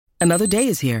Another day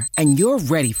is here, and you're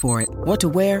ready for it. What to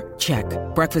wear? Check.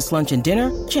 Breakfast, lunch, and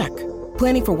dinner? Check.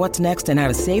 Planning for what's next and how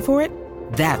to save for it?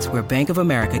 That's where Bank of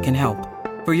America can help.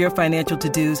 For your financial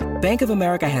to-dos, Bank of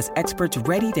America has experts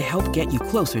ready to help get you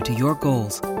closer to your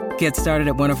goals. Get started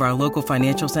at one of our local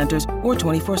financial centers or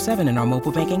 24/7 in our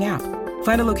mobile banking app.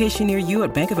 Find a location near you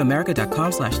at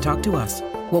bankofamerica.com/talktous.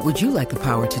 What would you like the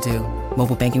power to do?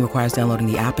 Mobile banking requires downloading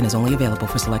the app and is only available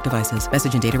for select devices.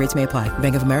 Message and data rates may apply.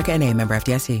 Bank of America N.A., member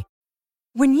FDIC.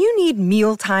 When you need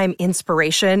mealtime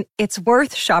inspiration, it's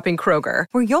worth shopping Kroger,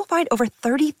 where you'll find over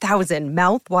 30,000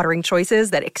 mouth-watering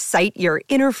choices that excite your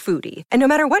inner foodie. And no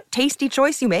matter what tasty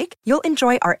choice you make, you'll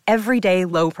enjoy our everyday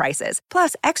low prices,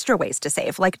 plus extra ways to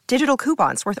save, like digital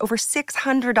coupons worth over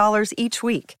 $600 each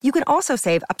week. You can also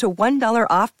save up to $1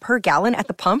 off per gallon at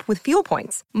the pump with fuel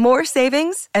points. More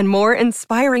savings and more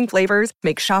inspiring flavors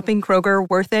make shopping Kroger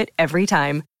worth it every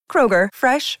time. Kroger,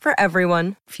 fresh for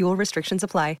everyone. Fuel restrictions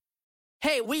apply.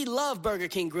 Hey, we love Burger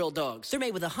King grilled dogs. They're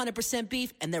made with 100%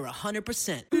 beef, and they're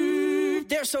 100%.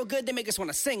 They're so good, they make us want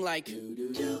to sing like...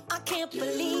 I can't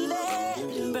believe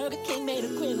it. Burger King made a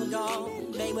grilled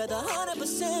dog. Made with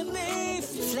 100% beef.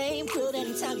 Flame grilled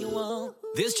anytime you want.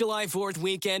 This July 4th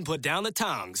weekend, put down the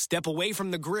tongs, step away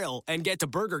from the grill, and get to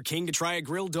Burger King to try a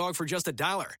grilled dog for just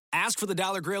 $1. Ask for the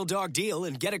 $1 grilled dog deal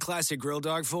and get a classic grilled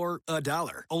dog for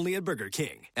 $1. Only at Burger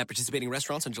King. At participating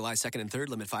restaurants on July 2nd and 3rd,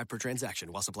 limit 5 per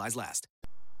transaction while supplies last.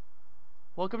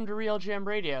 Welcome to Real GM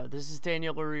Radio. This is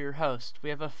Daniel LaRue, your host. We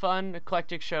have a fun,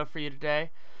 eclectic show for you today.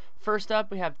 First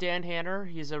up, we have Dan Hanner.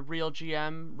 He's a Real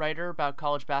GM writer about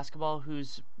college basketball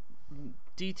whose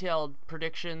detailed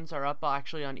predictions are up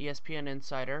actually on ESPN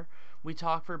Insider. We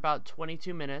talk for about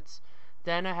 22 minutes.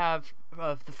 Then I have,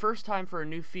 the first time for a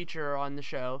new feature on the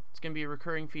show, it's going to be a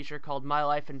recurring feature called My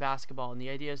Life in Basketball. And the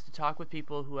idea is to talk with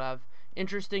people who have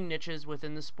interesting niches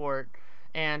within the sport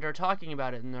and are talking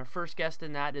about it. And our first guest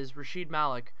in that is Rashid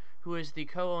Malik, who is the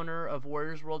co-owner of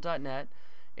WarriorsWorld.net.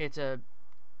 It's a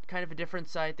kind of a different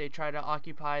site. They try to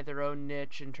occupy their own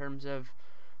niche in terms of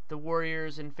the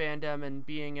Warriors and fandom and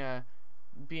being a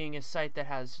site that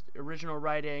has original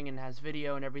writing and has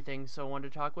video and everything, so I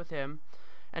wanted to talk with him.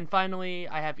 And finally,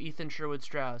 I have Ethan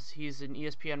Sherwood-Strauss. He's an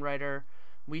ESPN writer.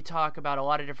 We talk about a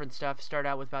lot of different stuff. Start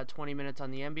out with about 20 minutes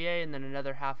on the NBA and then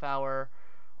another half hour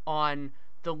on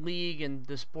the league and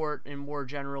the sport and more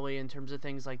generally in terms of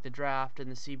things like the draft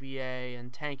and the CBA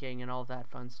and tanking and all that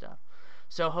fun stuff.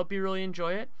 So hope you really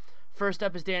enjoy it. First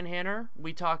up is Dan Hanner.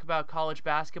 We talk about college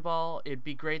basketball. It'd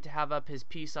be great to have up his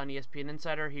piece on ESPN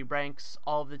Insider. He ranks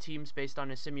all of the teams based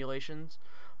on his simulations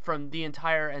from the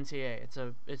entire NCAA.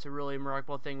 It's a really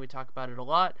remarkable thing. We talk about it a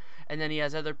lot. And then he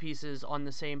has other pieces on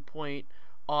the same point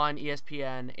on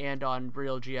ESPN and on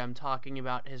Real GM talking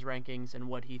about his rankings and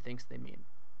what he thinks they mean.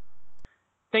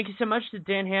 Thank you so much to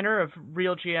Dan Hanner of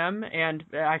Real GM, and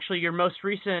actually your most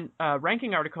recent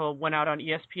ranking article went out on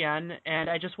ESPN, and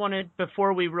I just wanted,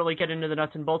 before we really get into the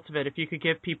nuts and bolts of it, if you could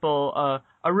give people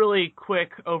a really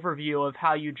quick overview of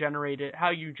how you generated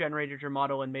your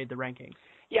model and made the rankings.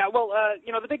 Yeah, well,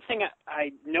 the big thing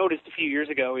I noticed a few years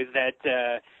ago is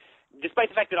that despite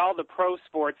the fact that all the pro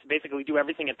sports basically do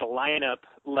everything at the lineup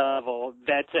level,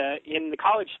 that in the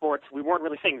college sports, we weren't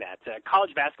really seeing that.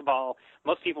 College basketball,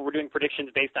 most people were doing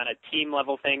predictions based on a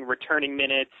team-level thing, returning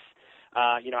minutes,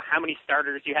 how many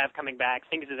starters you have coming back,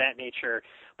 things of that nature.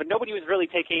 But nobody was really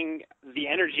taking the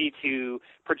energy to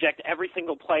project every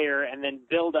single player and then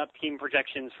build up team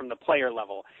projections from the player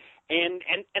level. And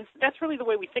that's really the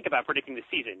way we think about predicting the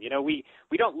season.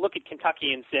 We don't look at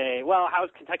Kentucky and say, well, how is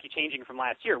Kentucky changing from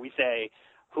last year? We say,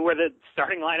 who are the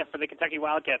starting lineup for the Kentucky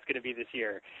Wildcats going to be this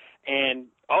year? And,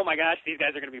 oh my gosh, these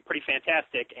guys are going to be pretty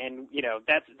fantastic. And,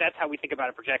 that's how we think about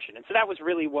a projection. And so that was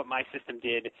really what my system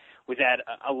did, was add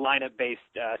a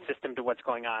lineup-based system to what's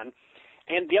going on.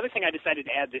 And the other thing I decided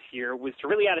to add this year was to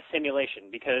really add a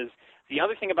simulation, because the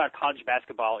other thing about college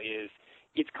basketball is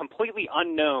it's completely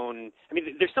unknown. I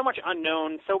mean, there's so much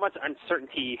unknown, so much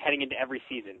uncertainty heading into every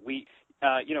season.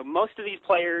 Most of these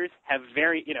players have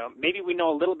maybe we know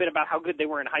a little bit about how good they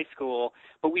were in high school,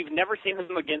 but we've never seen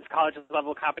them against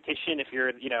college-level competition if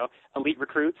you're, elite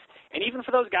recruits. And even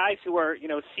for those guys who are,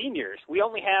 seniors, we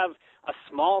only have a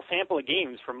small sample of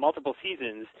games from multiple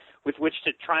seasons with which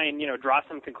to try and, draw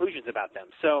some conclusions about them.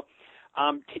 So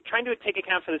trying to take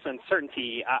account for this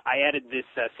uncertainty, I added this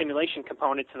simulation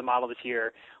component to the model this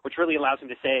year, which really allows him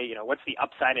to say, what's the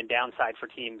upside and downside for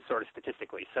teams sort of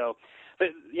statistically. So,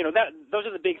 but, those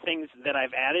are the big things that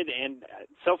I've added, and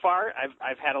so far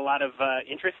I've had a lot of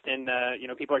interest, and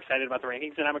people are excited about the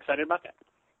rankings, and I'm excited about that.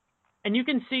 And you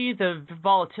can see the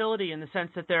volatility in the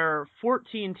sense that there are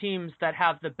 14 teams that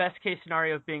have the best case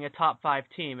scenario of being a top 5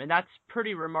 team. And that's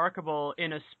pretty remarkable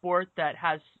in a sport that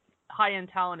has high-end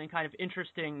talent and kind of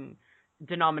interesting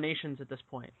denominations at this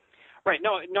point. Right.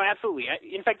 No, absolutely.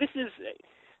 In fact,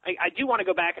 I do want to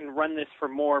go back and run this for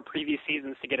more previous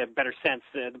seasons to get a better sense.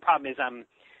 The problem is I'm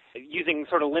using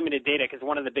sort of limited data because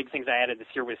one of the big things I added this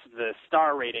year was the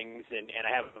star ratings, and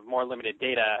I have more limited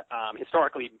data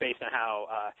historically based on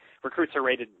how recruits are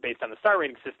rated based on the star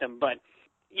rating system. But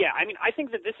yeah, I mean, I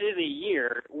think that this is a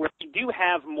year where we do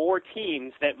have more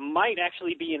teams that might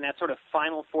actually be in that sort of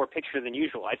Final Four picture than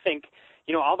usual. I think,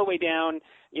 all the way down,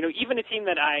 even a team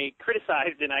that I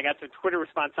criticized and I got some Twitter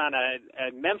response on,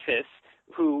 Memphis,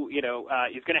 who,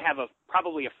 is going to have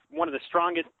probably one of the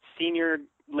strongest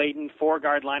senior-laden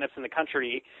four-guard lineups in the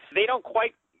country. They don't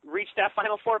quite reach that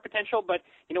Final Four potential, but,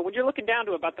 when you're looking down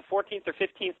to about the 14th or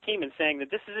 15th team and saying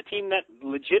that this is a team that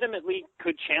legitimately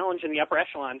could challenge in the upper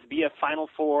echelons, be a Final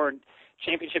Four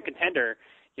championship contender,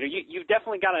 you've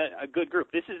definitely got a good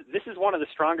group. This is one of the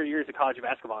stronger years of college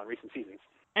basketball in recent seasons.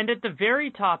 And at the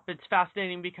very top, it's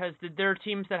fascinating because there are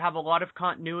teams that have a lot of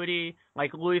continuity,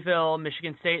 like Louisville,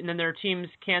 Michigan State, and then there are teams,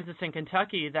 Kansas and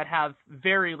Kentucky, that have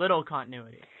very little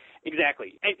continuity.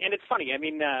 Exactly. And it's funny. I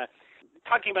mean,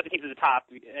 talking about the teams at the top,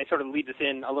 it sort of leads us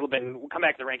in a little bit, and we'll come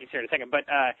back to the rankings here in a second. But,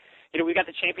 we've got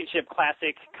the Championship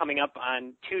Classic coming up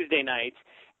on Tuesday night,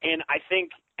 and I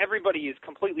think everybody is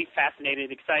completely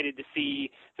fascinated, excited to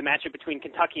see the matchup between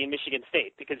Kentucky and Michigan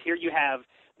State, because here you have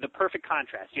the perfect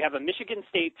contrast. You have a Michigan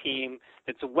State team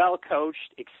that's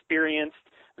well-coached, experienced,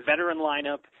 veteran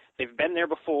lineup. They've been there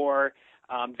before.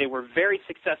 They were very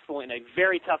successful in a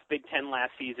very tough Big Ten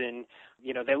last season.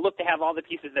 They look to have all the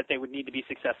pieces that they would need to be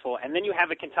successful. And then you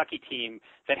have a Kentucky team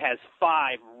that has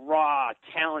 5 raw,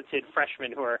 talented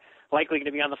freshmen who are likely going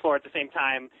to be on the floor at the same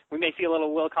time. We may see a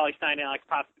little Will Cauley-Stein and Alex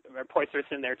Poitras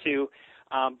in there too.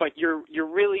 But you're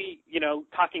really,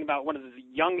 talking about one of the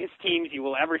youngest teams you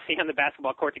will ever see on the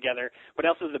basketball court together, but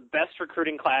also the best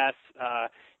recruiting class,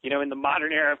 in the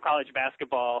modern era of college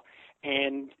basketball.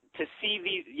 And to see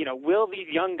these, will these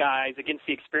young guys against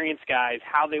the experienced guys,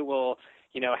 how they will,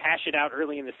 hash it out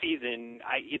early in the season,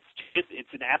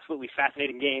 it's an absolutely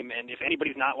fascinating game. And if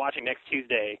anybody's not watching next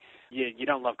Tuesday, you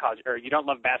don't love college, or you don't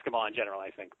love basketball in general,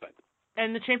 I think.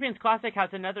 And the Champions Classic has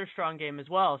another strong game as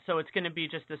well, so it's going to be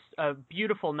just a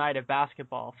beautiful night of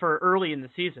basketball for early in the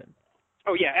season.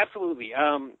 Oh, yeah, absolutely.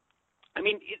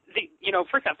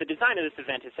 First off, the design of this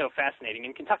event is so fascinating,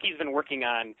 and Kentucky's been working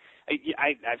on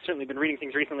I've certainly been reading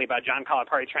things recently about John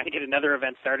Calipari trying to get another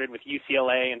event started with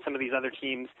UCLA and some of these other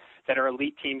teams that are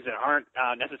elite teams that aren't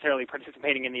necessarily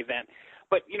participating in the event.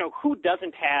 But, who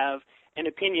doesn't have an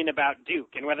opinion about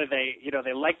Duke and whether they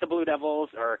like the Blue Devils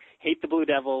or hate the Blue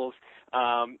Devils,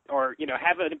 or,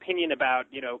 have an opinion about,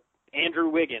 Andrew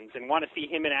Wiggins and want to see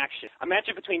him in action. A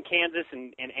matchup between Kansas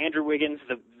and Andrew Wiggins,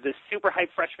 the super hype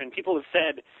freshman. People have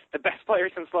said the best player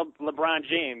since LeBron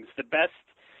James, the best,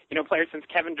 player since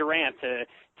Kevin Durant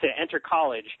to enter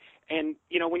college. And,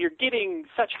 when you're getting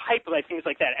such hype like things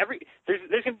like that,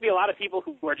 there's going to be a lot of people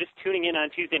who are just tuning in on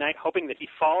Tuesday night hoping that he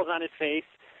falls on his face,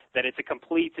 that it's a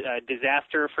complete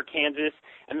disaster for Kansas,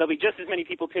 and there'll be just as many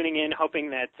people tuning in hoping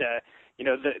that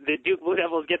the Duke Blue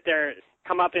Devils get their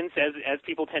comeuppance as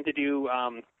people tend to do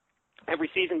every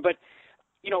season. But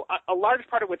a large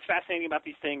part of what's fascinating about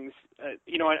these things,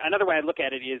 another way I look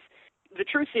at it is the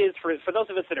truth is for those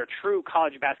of us that are true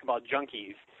college basketball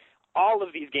junkies, all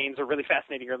of these games are really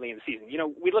fascinating early in the season.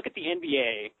 We look at the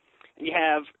NBA. And you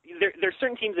have there's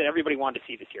certain teams that everybody wanted to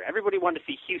see this year. Everybody wanted to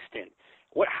see Houston.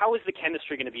 How is the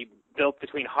chemistry going to be built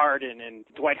between Harden and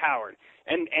Dwight Howard?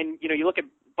 And you look at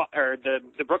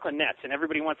the Brooklyn Nets, and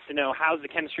everybody wants to know how's the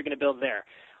chemistry going to build there.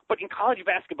 But in college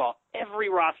basketball, every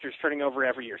roster is turning over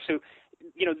every year. So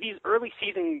these early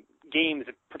season games,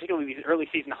 particularly these early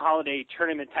season holiday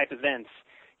tournament type events,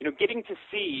 getting to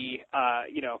see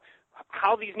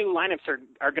how these new lineups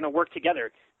are going to work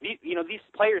together. These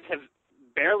players have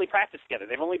barely practiced together.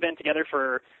 They've only been together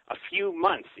for a few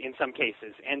months in some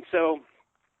cases. And so,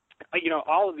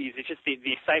 all of these, it's just the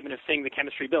excitement of seeing the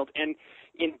chemistry build. And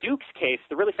in Duke's case,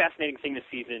 the really fascinating thing this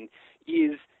season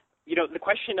is, the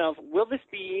question of, will this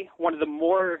be one of the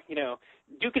more,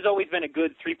 Duke has always been a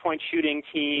good three-point shooting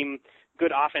team,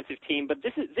 good offensive team, but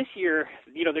this year,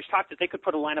 there's talk that they could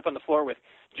put a lineup on the floor with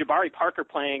Jabari Parker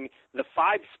playing the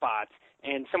 5 spot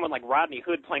and someone like Rodney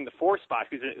Hood playing the 4 spot,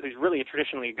 who's really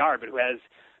traditionally a guard, but who has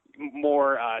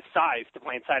more size to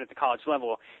play inside at the college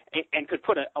level, and could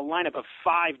put a lineup of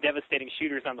 5 devastating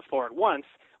shooters on the floor at once,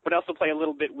 but also play a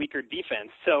little bit weaker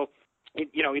defense. So, it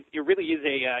really is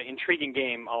a intriguing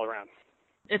game all around.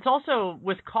 it's also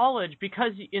with college,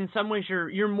 because in some ways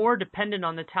you're more dependent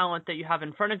on the talent that you have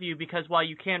in front of you, because while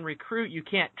you can recruit, you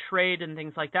can't trade and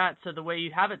things like that. So the way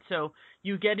you have it, so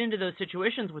you get into those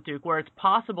situations with Duke where it's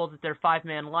possible that their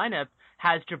 5-man lineup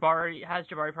has Jabari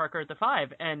Parker at the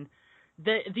 5. And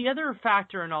the other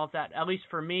factor in all of that, at least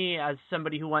for me as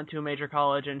somebody who went to a major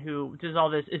college and who does all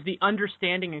this, is the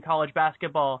understanding in college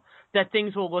basketball that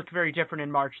things will look very different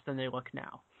in March than they look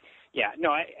now. Yeah,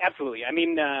 no, absolutely. I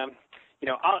mean,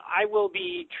 I will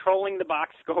be trolling the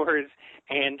box scores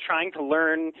and trying to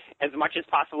learn as much as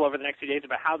possible over the next few days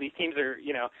about how these teams are,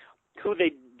 who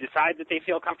they decide that they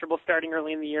feel comfortable starting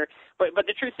early in the year. But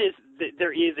the truth is that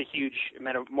there is a huge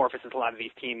metamorphosis a lot of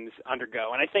these teams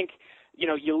undergo. And I think,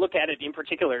 you look at it in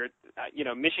particular,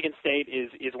 Michigan State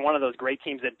is one of those great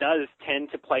teams that does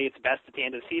tend to play its best at the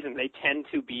end of the season. They tend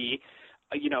to be,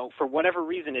 for whatever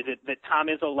reason is it that Tom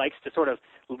Izzo likes to sort of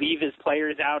leave his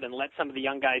players out and let some of the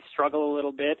young guys struggle a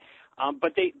little bit.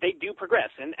 But they do progress.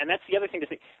 And that's the other thing to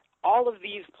think. All of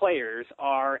these players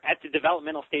are at the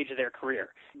developmental stage of their career.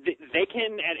 They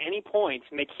can, at any point,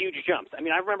 make huge jumps. I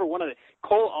mean, I remember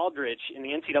Cole Aldrich in the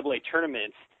NCAA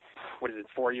tournament,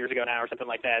 4 years ago now or something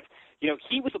like that.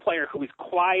 He was a player who was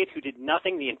quiet, who did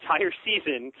nothing the entire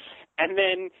season, and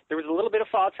then there was a little bit of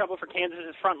foul trouble for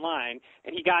Kansas's front line,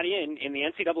 and he got in the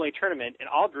NCAA tournament, and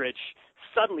Aldrich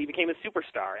suddenly became a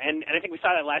superstar. And I think we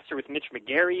saw that last year with Mitch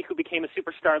McGary, who became a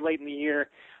superstar late in the year.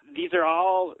 These are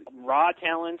all raw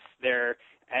talents. They're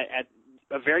at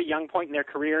a very young point in their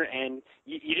career, and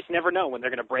you just never know when they're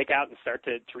going to break out and start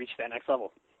to reach that next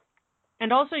level.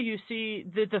 And also you see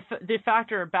the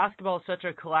factor of basketball is such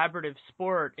a collaborative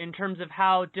sport in terms of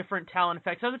how different talent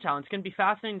affects other talent. It's going to be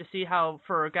fascinating to see how,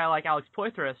 for a guy like Alex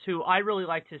Poitras, who I really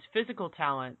liked his physical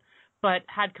talent, but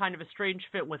had kind of a strange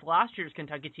fit with last year's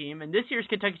Kentucky team, and this year's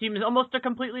Kentucky team is almost a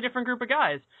completely different group of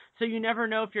guys. So you never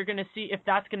know if you're going to see if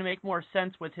that's going to make more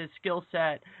sense with his skill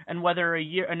set and whether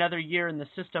another year in the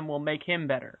system will make him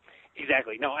better.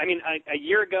 Exactly. No, I mean, a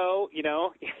year ago,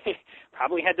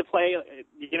 probably had to play,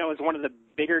 as one of the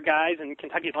bigger guys in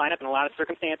Kentucky's lineup in a lot of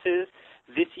circumstances.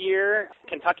 This year,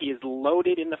 Kentucky is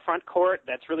loaded in the front court.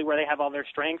 That's really where they have all their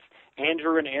strengths.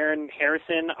 Andrew and Aaron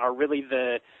Harrison are really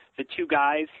the two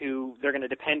guys who they're going to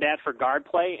depend at for guard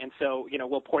play. And so,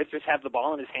 will Poitras have the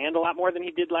ball in his hand a lot more than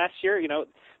he did last year?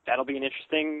 That'll be an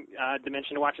interesting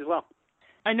dimension to watch as well.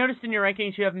 I noticed in your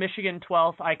rankings you have Michigan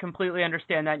 12th. I completely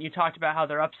understand that. You talked about how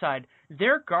they're upside.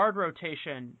 Their guard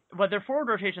rotation, their forward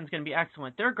rotation is going to be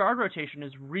excellent. Their guard rotation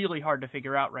is really hard to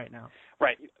figure out right now.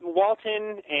 Right.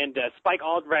 Walton and Spike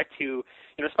Albrecht,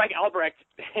 Spike Albrecht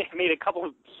made a couple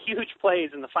of huge plays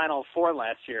in the Final Four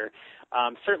last year.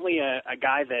 Certainly a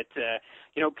guy that,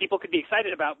 people could be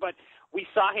excited about, but we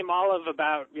saw him all of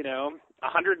about,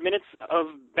 100 minutes of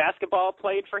basketball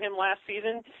played for him last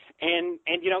season. And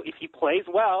if he plays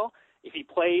well, if he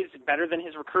plays better than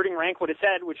his recruiting rank would have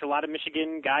said, which a lot of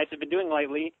Michigan guys have been doing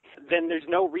lately, then there's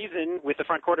no reason with the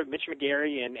front court of Mitch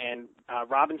McGary and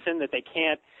Robinson that they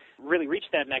can't really reach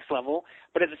that next level.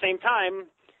 But at the same time,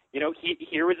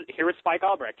 here was Spike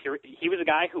Albrecht. He was a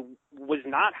guy who was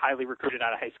not highly recruited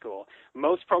out of high school.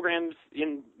 Most programs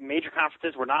in major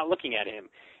conferences were not looking at him.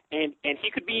 And he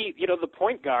could be, the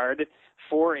point guard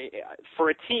for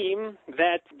a team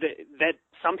that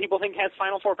some people think has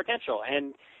Final Four potential.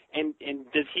 And can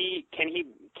he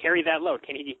carry that load?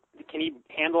 Can he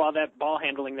handle all that ball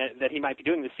handling that he might be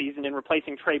doing this season in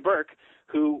replacing Trey Burke,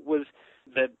 who was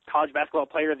the college basketball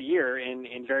player of the year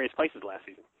in various places last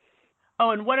season?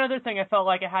 Oh, and one other thing I felt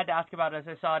like I had to ask about as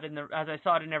I saw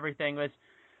it in everything was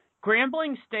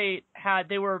Grambling State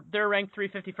they're ranked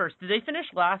 351st. Did they finish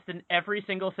last in every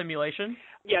single simulation?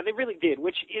 Yeah, they really did,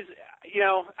 which is,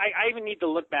 I even need to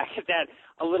look back at that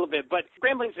a little bit, but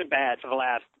Grambling's been bad for the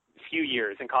last few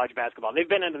years in college basketball. They've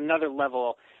been at another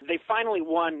level. They finally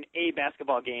won a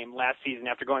basketball game last season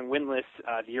after going winless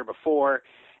the year before.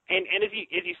 And as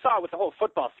you saw with the whole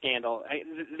football scandal,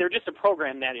 they're just a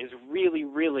program that is really,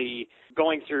 really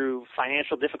going through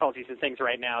financial difficulties and things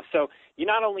right now. So you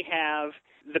not only have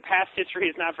the past history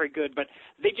is not very good, but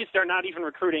they just are not even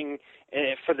recruiting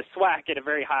for the SWAC at a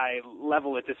very high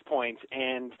level at this point.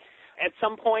 And at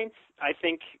some point, I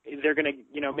think they're going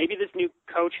to, maybe this new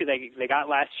coach who they got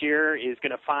last year is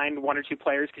going to find one or two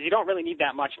players, because you don't really need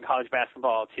that much in college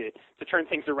basketball to turn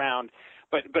things around.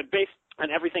 But based on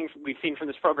everything we've seen from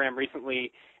this program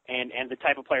recently and the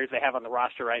type of players they have on the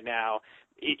roster right now,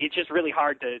 it's just really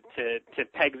hard to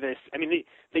peg this. I mean,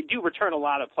 they do return a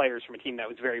lot of players from a team that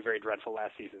was very, very dreadful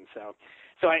last season. So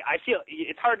I feel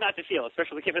it's hard not to feel,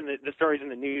 especially given the stories in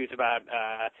the news about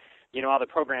all the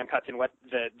program cuts and what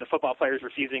the football players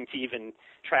refusing to even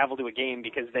travel to a game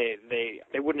because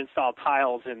they wouldn't install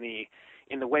tiles in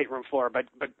the weight room floor. But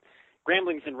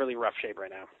Grambling's in really rough shape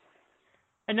right now.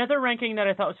 Another ranking that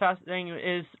I thought was fascinating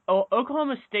is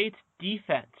Oklahoma State's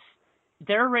defense.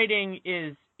 Their rating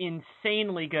is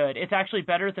insanely good. It's actually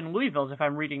better than Louisville's if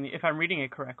I'm reading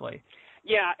it correctly.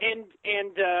 Yeah, and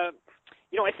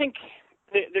I think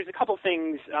there's a couple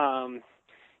things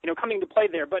coming to play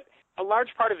there, but a large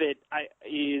part of it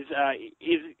is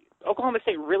Oklahoma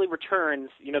State really returns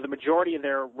the majority of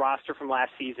their roster from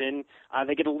last season.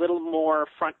 They get a little more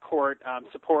front court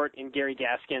support in Gary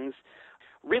Gaskins.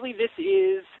 Really,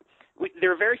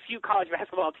 there are very few college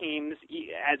basketball teams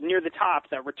near the top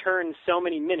that return so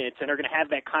many minutes and are going to have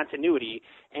that continuity.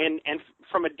 And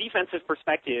from a defensive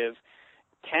perspective,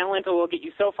 talent will get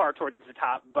you so far towards the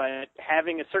top, but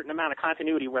having a certain amount of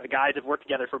continuity where the guys have worked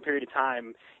together for a period of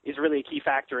time is really a key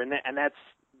factor. And that's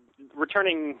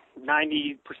returning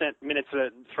 90% minutes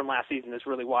from last season is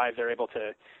really why they're able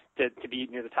to be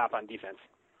near the top on defense.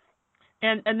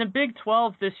 And the Big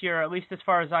 12 this year, at least as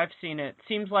far as I've seen it,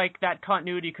 seems like that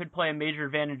continuity could play a major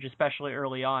advantage, especially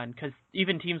early on, because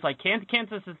even teams like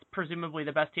Kansas is presumably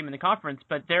the best team in the conference,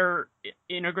 but they're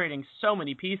integrating so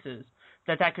many pieces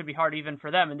that could be hard even for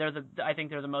them, and I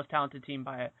think they're the most talented team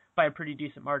by a pretty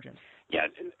decent margin. Yeah,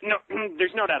 no,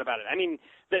 there's no doubt about it. I mean,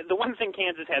 the one thing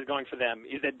Kansas has going for them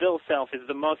is that Bill Self is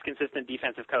the most consistent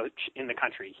defensive coach in the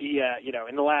country. He,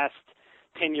 in the last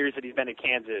 10 years that he's been at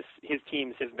Kansas, his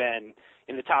teams have been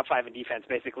in the top 5 in defense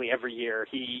basically every year.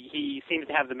 He seems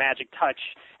to have the magic touch,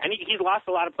 and he's lost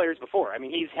a lot of players before. I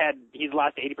mean, he's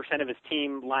lost 80% of his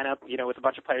team lineup, with a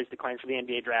bunch of players declaring for the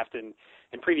NBA draft in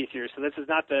previous years. So this is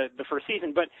not the first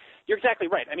season, but you're exactly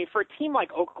right. I mean, for a team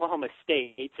like Oklahoma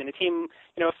State and a team,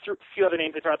 a few other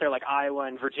names that are out there like Iowa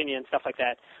and Virginia and stuff like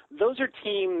that, those are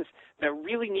teams that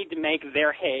really need to make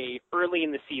their hay early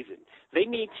in the season. They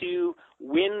need to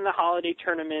win the holiday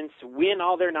tournaments, win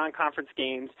all their non-conference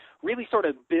games, really sort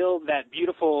of build that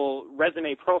beautiful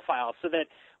resume profile so that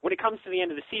when it comes to the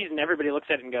end of the season, everybody looks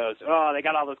at it and goes, oh, they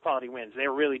got all those quality wins. They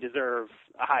really deserve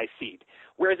a high seed.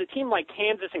 Whereas a team like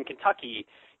Kansas and Kentucky,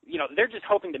 they're just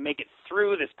hoping to make it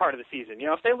through this part of the season.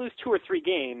 If they lose 2 or 3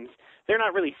 games, they're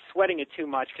not really sweating it too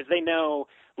much because they know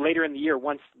later in the year,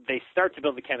 once they start to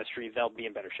build the chemistry, they'll be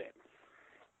in better shape.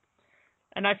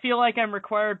 And I feel like I'm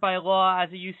required by law as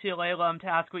a UCLA alum to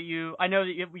ask what I know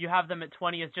that you have them at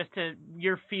 20 is just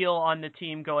your feel on the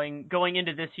team going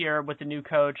into this year with the new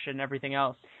coach and everything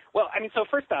else. Well, I mean, so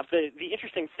first off, the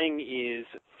interesting thing is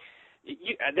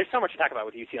there's so much to talk about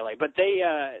with UCLA, but they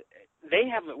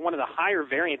have one of the higher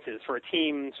variances for a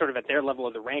team sort of at their level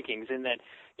of the rankings in that,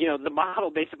 the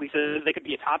model basically says they could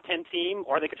be a top 10 team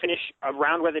or they could finish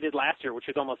around where they did last year, which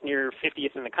was almost near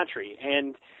 50th in the country.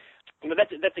 And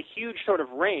that's a huge sort of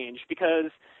range because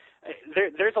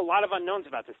there's a lot of unknowns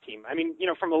about this team. I mean,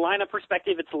 from a lineup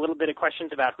perspective, it's a little bit of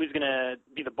questions about who's going to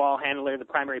be the ball handler, the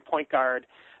primary point guard.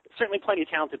 Certainly plenty of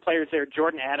talented players there.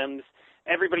 Jordan Adams,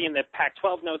 everybody in the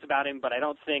Pac-12 knows about him, but I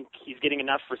don't think he's getting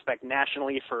enough respect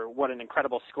nationally for what an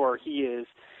incredible scorer he is.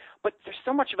 But there's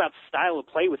so much about style of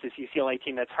play with this UCLA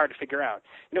team that's hard to figure out.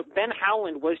 Ben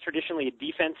Howland was traditionally a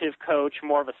defensive coach,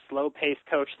 more of a slow-paced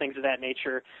coach, things of that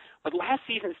nature. But last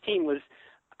season's team was,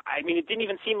 it didn't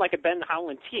even seem like a Ben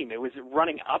Howland team. It was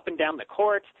running up and down the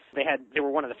court. They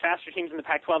were one of the faster teams in the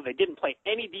Pac-12. They didn't play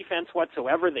any defense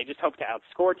whatsoever. They just hoped to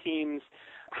outscore teams.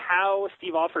 How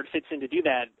Steve Alford fits in to do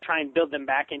that, try and build them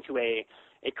back into a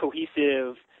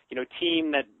cohesive,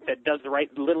 team that does the right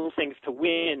little things to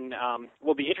win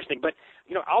will be interesting. But,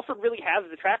 Alford really has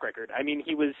the track record. I mean,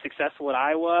 he was successful at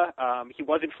Iowa. He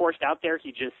wasn't forced out there.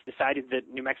 He just decided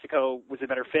that New Mexico was a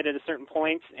better fit at a certain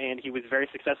point, and he was very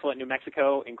successful at New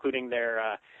Mexico, including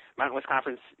their Mountain West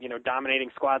Conference, dominating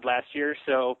squad last year.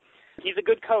 So he's a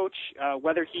good coach.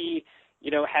 Whether he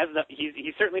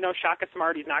he's certainly no Shaka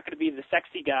Smart. He's not going to be the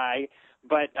sexy guy,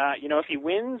 but if he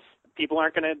wins, people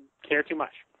aren't going to care too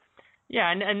much. Yeah,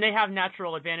 and they have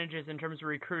natural advantages in terms of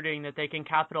recruiting that they can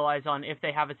capitalize on if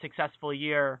they have a successful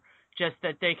year. Just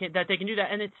that they can do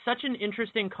that, and it's such an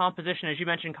interesting composition, as you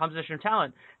mentioned, composition of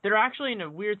talent. They're actually in a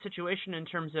weird situation in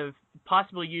terms of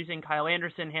possibly using Kyle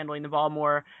Anderson handling the ball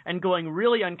more and going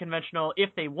really unconventional if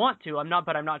they want to. I'm not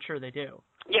sure they do.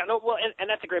 Yeah, no, well, and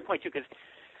that's a great point too, because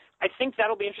I think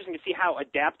that'll be interesting to see how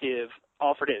adaptive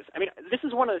Alford is. I mean, this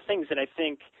is one of the things that I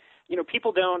think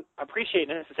people don't appreciate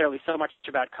necessarily so much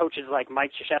about coaches like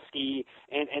Mike Krzyzewski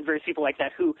and various people like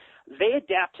that who they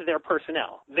adapt to their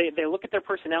personnel. They look at their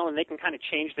personnel and they can kind of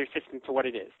change their system to what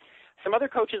it is. some other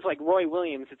coaches like Roy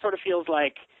Williams, it sort of feels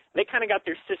like they kind of got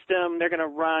their system. They're going to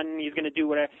run. He's going to do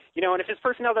whatever, and if his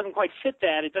personnel doesn't quite fit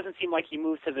that, it doesn't seem like he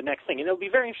moves to the next thing. And it'll be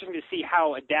very interesting to see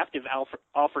how adaptive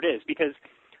Alford is, because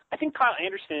I think Kyle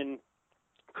Anderson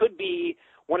could be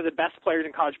one of the best players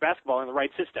in college basketball in the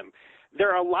right system. There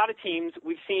are a lot of teams.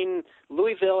 We've seen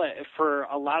Louisville for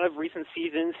a lot of recent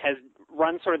seasons has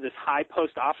run sort of this high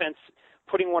post offense,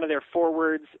 putting one of their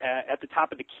forwards at the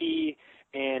top of the key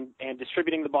and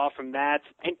distributing the ball from that.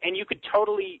 And you could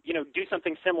totally, do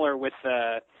something similar with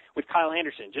Kyle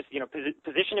Anderson. Just,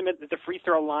 position him at the free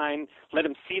throw line, let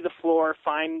him see the floor,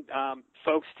 find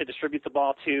folks to distribute the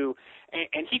ball to,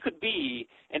 and he could be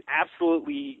an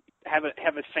absolutely have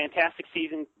a fantastic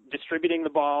season distributing the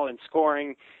ball and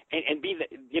scoring, and be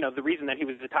the reason that he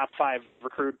was the top 5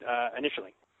 recruit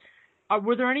initially.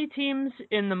 Were there any teams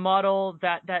in the model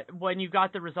that when you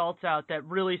got the results out that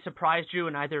really surprised you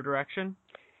in either direction?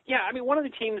 Yeah, I mean, one of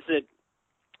the teams that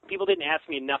people didn't ask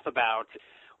me enough about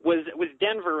was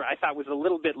Denver. I thought was a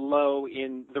little bit low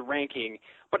in the ranking,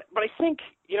 but I think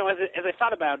as I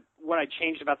thought about what I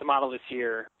changed about the model this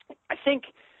year, I think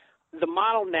the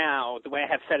model now, the way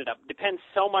I have set it up, depends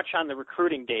so much on the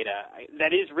recruiting data.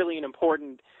 That is really an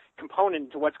important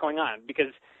component to what's going on,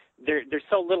 because there's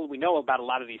so little we know about a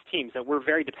lot of these teams that we're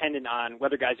very dependent on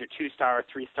whether guys are 2-star,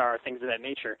 3-star, things of that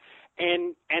nature.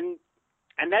 And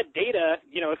that data,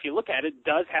 if you look at it,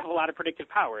 does have a lot of predictive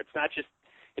power. It's not just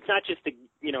a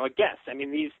guess. I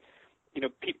mean, these,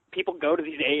 people go to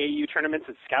these AAU tournaments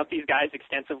and scout these guys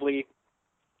extensively.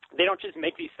 They don't just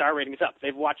make these star ratings up.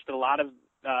 They've watched a lot of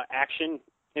action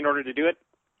in order to do it.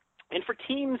 And for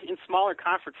teams in smaller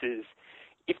conferences,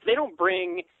 if they don't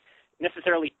bring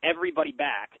necessarily everybody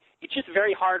back, it's just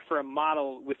very hard for a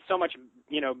model with so much,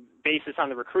 basis on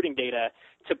the recruiting data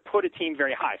to put a team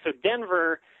very high. So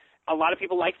Denver, a lot of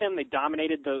people like them. They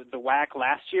dominated the WAC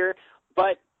last year,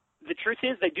 but the truth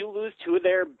is they do lose 2 of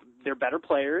their better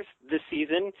players this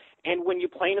season. And when you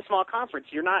play in a small conference,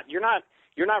 you're not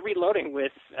reloading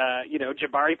with,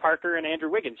 Jabari Parker and Andrew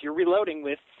Wiggins. You're reloading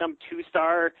with some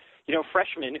 2-star,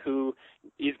 freshman who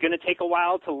is going to take a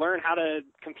while to learn how to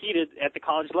compete at the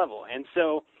college level. And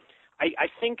so I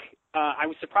think I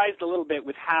was surprised a little bit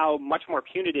with how much more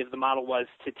punitive the model was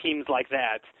to teams like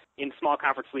that in small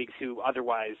conference leagues who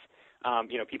otherwise,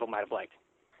 people might have liked.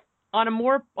 On a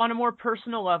more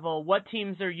personal level, what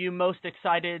teams are you most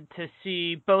excited to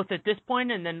see both at this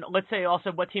point, and then let's say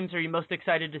also what teams are you most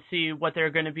excited to see what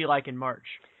they're going to be like in March?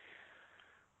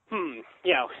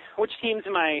 Which teams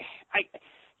am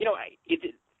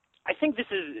I think this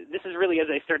is really, as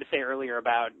I started to say earlier,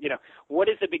 about, what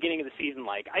is the beginning of the season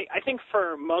like? I think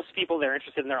for most people, they're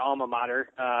interested in their alma mater.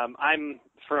 I'm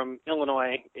from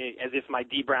Illinois, as if my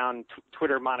D. Brown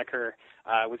Twitter moniker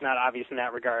was not obvious in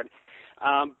that regard.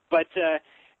 But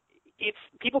it's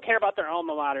people care about their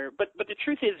alma mater. But the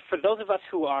truth is, for those of us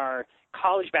who are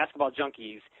college basketball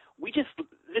junkies,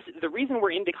 the reason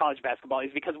we're into college basketball is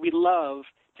because we love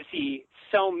to see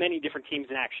so many different teams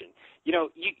in action.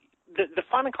 The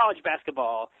fun in college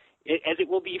basketball, as it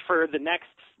will be for the next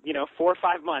 4 or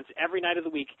 5 months, every night of the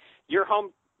week, you're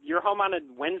home on a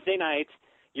Wednesday night,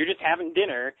 you're just having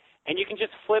dinner, and you can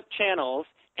just flip channels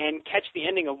and catch the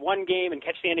ending of one game and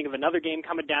catch the ending of another game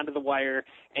coming down to the wire,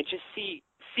 and just see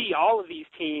all of these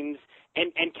teams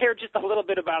and care just a little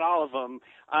bit about all of them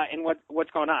and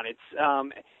what's going on.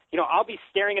 It's I'll be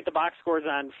staring at the box scores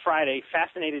on Friday,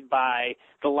 fascinated by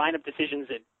the lineup decisions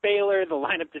at Baylor, the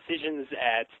lineup decisions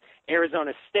at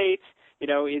Arizona State.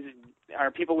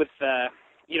 Are people with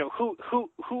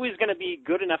who is going to be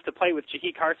good enough to play with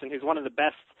Jahi Carson, who's one of the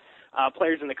best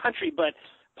players in the country, but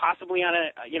possibly on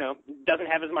doesn't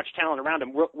have as much talent around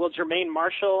him. Will Jermaine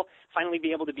Marshall finally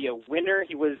be able to be a winner?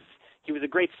 He was a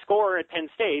great scorer at Penn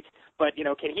State, but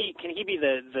can he be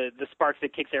the spark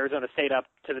that kicks Arizona State up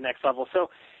to the next level? So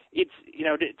it's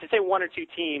to say 1 or 2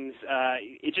 teams,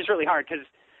 it's just really hard because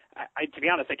to be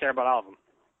honest, I care about all of them.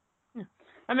 Yeah,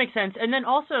 that makes sense. And then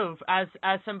also, as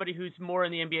somebody who's more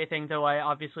in the NBA thing, though I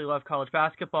obviously love college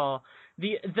basketball,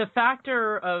 the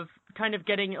factor of kind of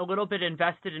getting a little bit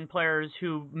invested in players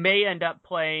who may end up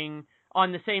playing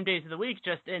on the same days of the week,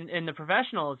 just in the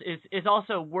professionals, is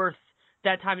also worth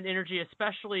that time and energy,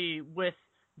 especially with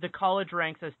the college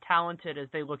ranks as talented as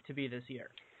they look to be this year.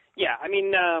 Yeah, I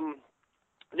mean,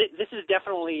 this is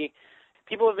definitely,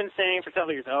 people have been saying for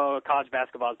several years, college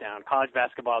basketball's down, college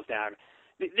basketball's down.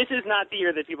 This is not the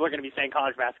year that people are going to be saying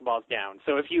college basketball's down.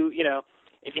 So if you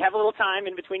have a little time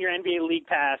in between your NBA League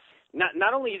Pass,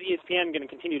 not only is ESPN going to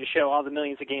continue to show all the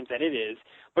millions of games that it is,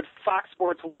 but Fox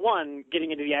Sports 1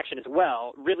 getting into the action as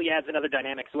well really adds another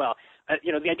dynamic as well.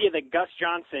 The idea that Gus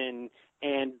Johnson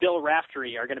and Bill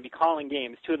Raftery are going to be calling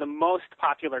games, two of the most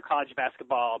popular college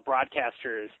basketball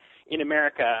broadcasters in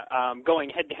America, going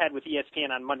head-to-head with ESPN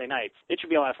on Monday nights. It should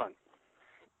be a lot of fun.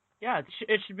 Yeah,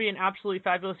 it should be an absolutely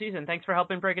fabulous season. Thanks for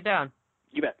helping break it down.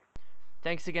 You bet.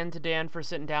 Thanks again to Dan for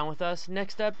sitting down with us.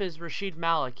 Next up is Rashid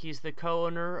Malik. He's the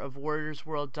co-owner of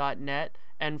WarriorsWorld.net,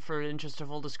 and for interest of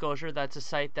full disclosure, that's a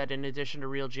site that, in addition to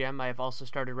RealGM, I have also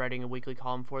started writing a weekly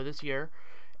column for this year.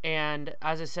 And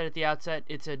as I said at the outset,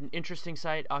 it's an interesting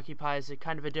site, occupies a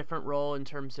kind of a different role in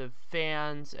terms of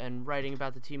fans and writing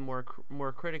about the team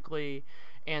more critically,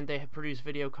 and they have produced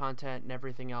video content and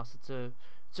everything else. It's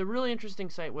a really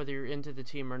interesting site whether you're into the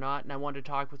team or not, and I wanted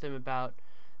to talk with him about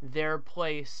their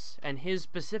place and his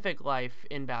specific life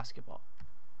in basketball.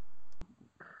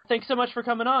 Thanks so much for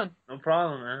coming on. No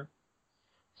problem, man.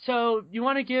 So, you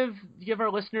want to give our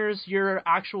listeners your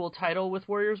actual title with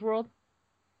Warriors World?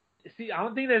 See, I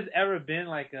don't think there's ever been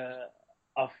like a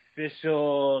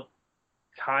official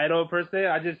title per se.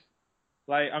 I just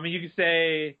you could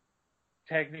say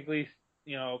technically,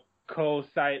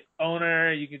 co-site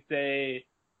owner. You could say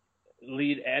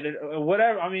lead editor or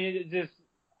whatever. I mean, it just,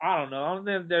 I don't know. I don't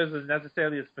think there's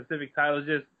necessarily a specific title.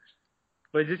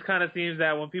 But it just kind of seems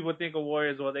that when people think of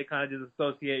Warriors, well, they kind of just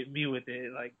associate me with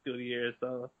it, like, through the years.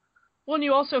 So. Well, and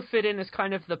you also fit in as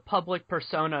kind of the public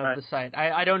persona of the site.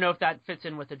 I don't know if that fits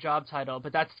in with the job title,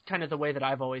 but that's kind of the way that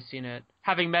I've always seen it,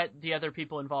 having met the other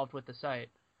people involved with the site.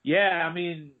 Yeah, I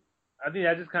mean, I think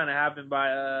that just kind of happened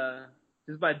by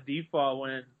default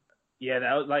when,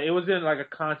 that was like, it wasn't like a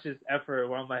conscious effort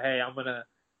where I'm like, hey, I'm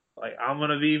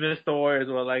gonna be Mr. Warriors,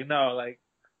 or like, no, like,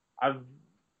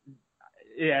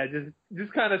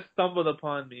 just kind of stumbled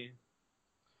upon me.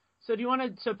 So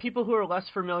so people who are less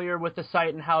familiar with the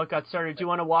site and how it got started, do you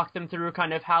want to walk them through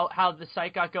kind of how the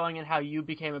site got going and how you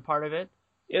became a part of it?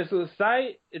 Yeah, so the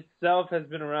site itself has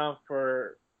been around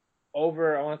for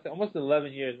over, I want to say, almost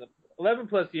 11 years, 11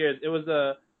 plus years. It was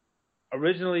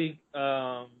originally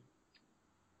a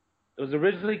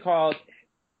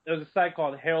site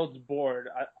called Harold's Board,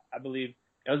 I believe.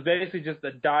 It was basically just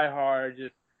a diehard,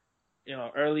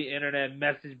 early internet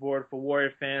message board for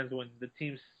Warrior fans when the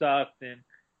team sucked, and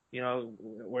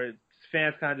where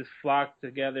fans kind of just flocked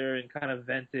together and kind of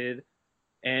vented.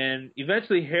 And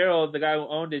eventually Harold, the guy who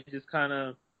owned it, just kind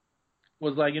of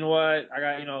was like, you know what, I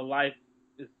got, life,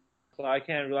 so I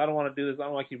don't want to do this. I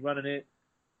don't want to keep running it.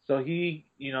 So he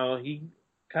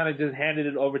kind of just handed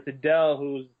it over to Dell,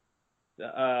 who's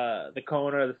the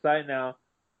co-owner of the site now.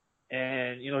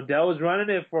 And, Dell was running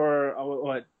it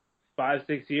for,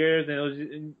 5-6 years. And it was,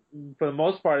 for the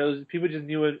most part, people just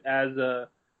knew it as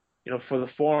for the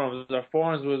forums. Our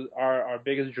forums was our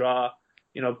biggest draw.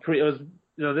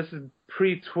 This is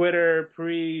pre-Twitter,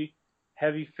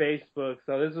 pre-heavy Facebook.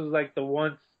 So this was like the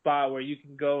one spot where you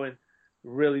can go and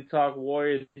really talk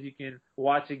Warriors. You can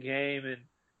watch a game and,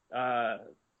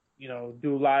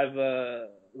 do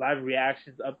live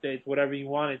reactions, updates, whatever you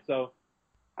wanted. So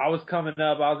I was coming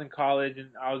up, I was in college, and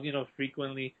I was,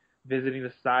 frequently visiting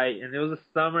the site. And it was a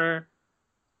summer,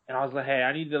 and I was like, hey,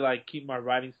 I need to, like, keep my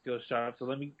writing skills sharp. So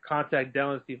let me contact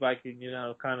Dell and see if I can,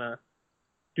 kind of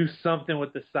do something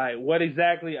with the site. What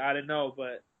exactly, I didn't know,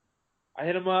 but I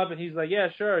hit him up, and he's like, yeah,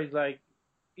 sure. He's like,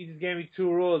 he just gave me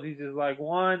 2 rules. He's just like,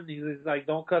 1, he's just like,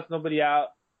 don't cuss nobody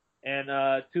out, and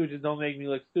 2, just don't make me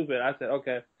look stupid. I said,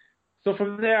 okay. So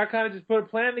from there, I kind of just put a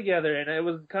plan together, and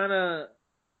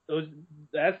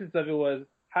the essence of it was,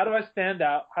 how do I stand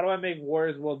out? How do I make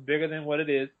Warriors World bigger than what it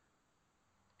is?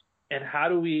 And how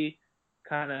do we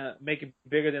kind of make it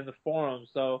bigger than the forum?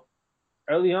 So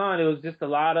early on, it was just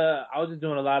I was just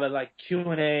doing a lot of like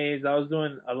Q&As. I was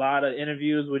doing a lot of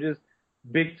interviews with just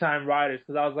big time writers,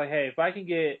 because I was like, hey, if I can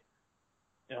get,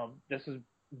 this is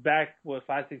back,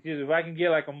 5-6 years, if I can get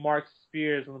like a Mark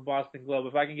Spears from the Boston Globe,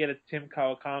 if I can get a Tim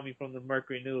Kawakami from the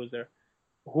Mercury News, or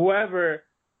whoever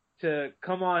to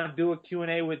come on and do a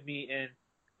Q&A with me and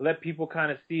let people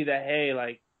kind of see that, hey,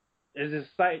 like, there's this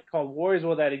site called Warriors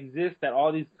World that exists, that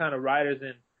all these kind of writers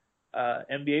and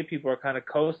NBA people are kind of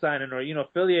co-signing or,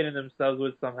 affiliating themselves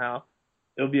with somehow.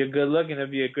 It'll be a good look, and it'll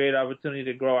be a great opportunity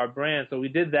to grow our brand. So we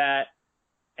did that,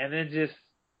 and then just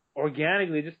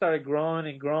organically just started growing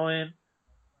and growing.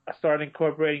 I started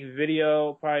incorporating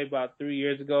video probably about 3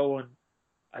 years ago when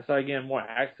I started getting more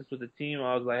access with the team.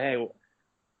 I was like, hey,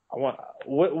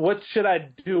 what should I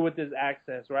do with this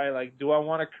access, right? Like, do I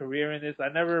want a career in this? I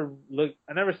never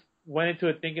went into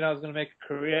it thinking I was going to make a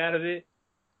career out of it.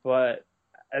 But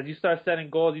as you start setting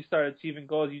goals, you start achieving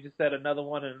goals, you just set another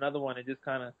one and another one. It just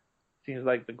kind of seems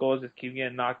like the goals just keep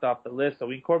getting knocked off the list. So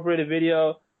we incorporated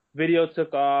video. Video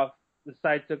took off. The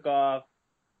site took off.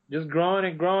 Just growing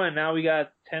and growing. Now we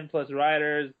got 10 plus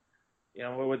writers. You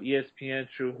know, we're with ESPN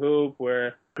True Hoop.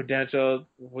 We're credentialed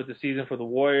with the season for the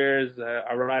Warriors.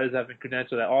 Our writers have been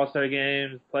credentialed at All-Star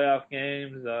games, playoff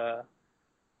games,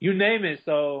 you name it.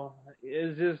 So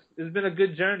it's been a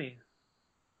good journey.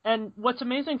 And what's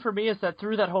amazing for me is that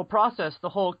through that whole process, the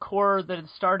whole core that it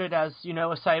started as, you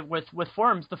know, a site with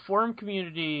forums, the forum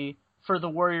community for the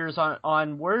Warriors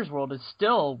on Warriors World is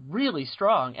still really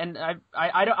strong. And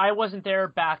I wasn't there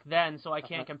back then, so I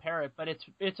can't compare it, but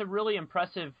it's a really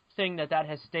impressive thing that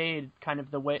has stayed kind of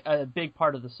a big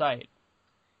part of the site.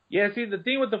 Yeah, see, the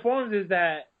thing with the forums is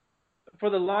that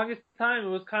for the longest time, it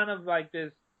was kind of like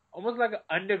this, almost like an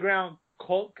underground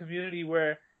cult community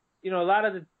where, you know, a lot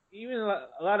of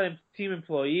team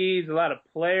employees, a lot of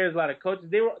players, a lot of coaches,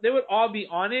 they would all be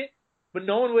on it, but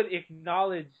no one would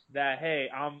acknowledge that, hey,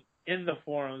 I'm in the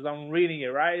forums, I'm reading it,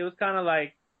 right? It was kind of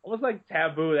like, almost like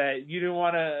taboo that you didn't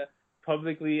want to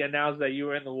publicly announce that you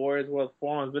were in the Warriors World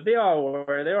forums, but they all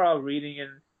were. They were all reading and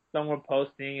some were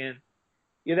posting, and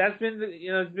yeah, that's been,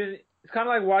 it's kind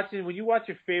of like watching, when you watch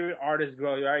your favorite artist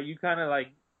grow, right? You kind of like,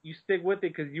 you stick with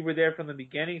it because you were there from the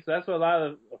beginning. So that's what a lot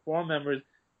of the forum members,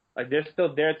 like, they're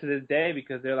still there to this day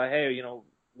because they're like, hey, you know,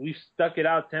 we've stuck it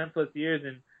out 10 plus years,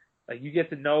 and like, you get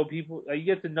to know people, like, you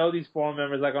get to know these forum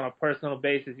members like on a personal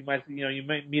basis. You might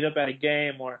meet up at a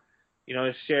game or, you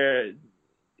know, share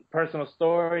personal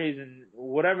stories and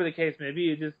whatever the case may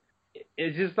be.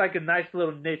 It's just like a nice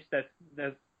little niche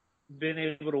that's been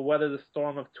able to weather the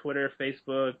storm of Twitter,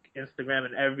 Facebook, Instagram,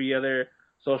 and every other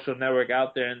social network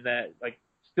out there, and that, like,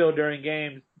 still during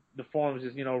games, the forums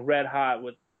is, you know, red hot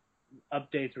with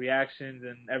updates, reactions,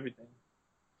 and everything.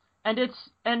 And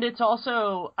it's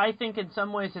also, I think in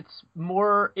some ways it's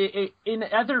more, in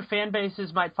other fan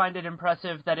bases might find it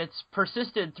impressive that it's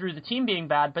persisted through the team being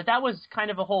bad, but that was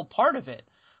kind of a whole part of it,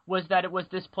 was that it was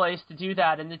this place to do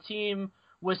that, and the team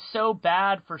was so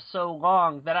bad for so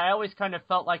long that I always kind of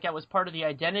felt like it was part of the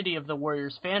identity of the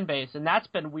Warriors fan base, and that's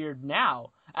been weird now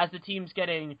as the team's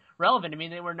getting relevant. I mean,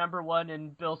 they were number one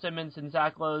in Bill Simmons and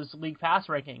Zach Lowe's league pass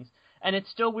rankings, and it's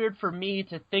still weird for me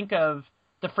to think of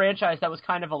the franchise that was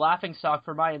kind of a laughingstock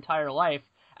for my entire life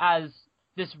as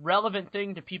this relevant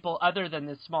thing to people other than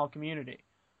this small community.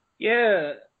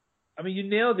 Yeah, I mean, you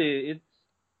nailed it.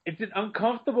 It's an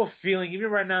uncomfortable feeling,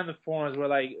 even right now in the forums, where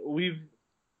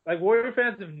Warrior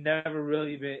fans have never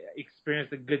really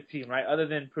experienced a good team, right? Other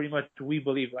than pretty much we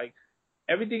believe, like,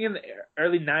 everything in the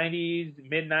early 90s,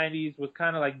 mid 90s was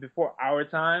kind of like before our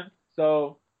time.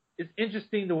 So it's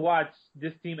interesting to watch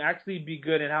this team actually be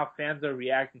good and how fans are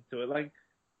reacting to it. Like,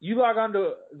 you log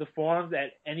onto the forums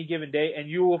at any given day and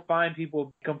you will find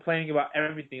people complaining about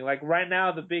everything. Like, right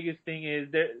now, the biggest thing is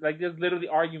there's literally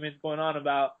arguments going on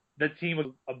about the team of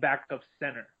a backup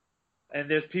center. And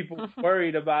there's people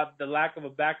worried about the lack of a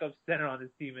backup center on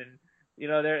this team, and, you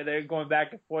know, they're going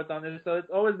back and forth on this. So it's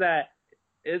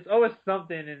always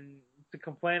something and to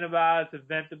complain about, to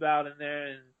vent about in there,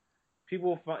 and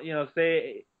people, you know,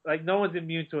 say, like, no one's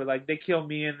immune to it. Like, they kill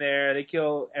me in there, they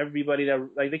kill everybody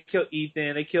they kill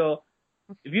Ethan, if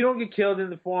you don't get killed in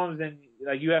the forums, then,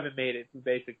 like, you haven't made it,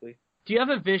 basically. Do you have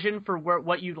a vision for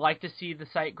what you'd like to see the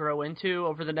site grow into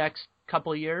over the next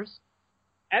couple of years?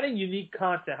 Adding unique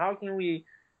content. How can we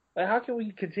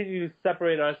continue to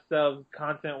separate ourselves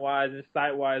content-wise and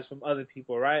site-wise from other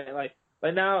people, right? Like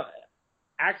now,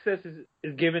 access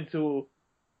is given to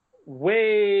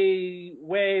way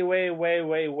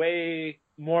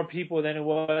more people than it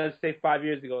was, say, 5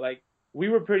 years ago. Like, we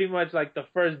were pretty much like the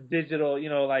first digital, you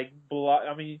know, like, blog.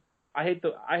 I mean, I hate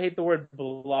the word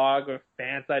blog or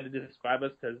fan site to describe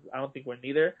us because I don't think we're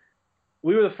neither.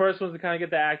 We were the first ones to kind of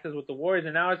get the access with the Warriors,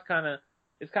 and now it's kind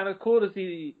of cool to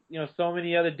see, you know, so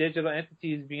many other digital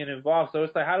entities being involved. So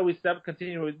it's like, how do we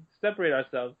continue to separate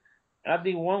ourselves? And I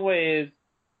think one way is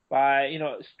by, you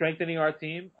know, strengthening our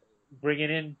team, bringing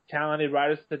in talented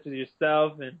writers such as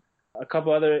yourself and a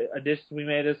couple other additions we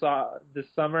made this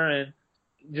summer, and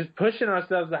just pushing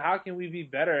ourselves to how can we be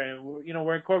better. And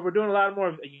we're doing a lot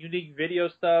more unique video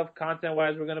stuff,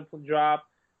 content-wise. We're gonna drop.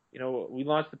 You know, we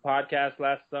launched the podcast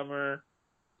last summer.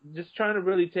 Just trying to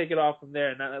really take it off from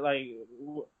there.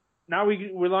 Now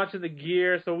we're launching the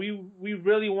gear, so we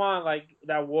really want, like,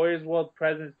 that Warriors World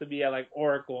presence to be at, like,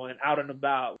 Oracle and out and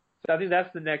about. So I think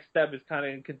that's the next step, is kind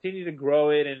of continue to grow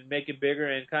it and make it bigger,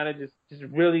 and kind of just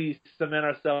really cement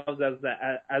ourselves as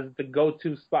the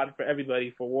go-to spot for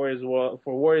everybody for Warriors World,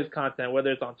 for Warriors content,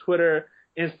 whether it's on Twitter,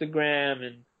 Instagram,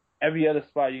 and every other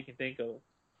spot you can think of.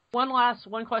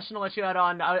 One question to let you add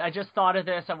on. I just thought of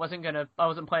this. I wasn't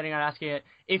planning on asking it.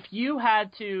 If you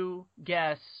had to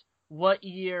guess what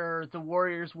year the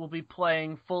Warriors will be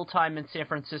playing full-time in San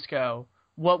Francisco,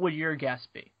 what would your guess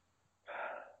be?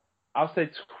 I'll say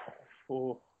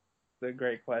Oh, that's a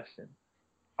great question.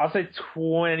 I'll say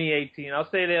 2018. I'll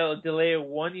say they'll delay it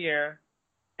 1 year,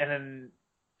 and then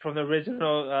from the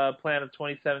original plan of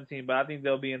 2017. But I think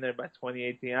they'll be in there by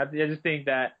 2018. I just think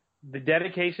that the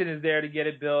dedication is there to get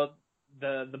it built.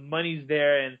 The money's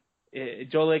there, and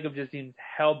Joe Lacob just seems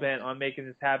hell bent on making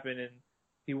this happen, and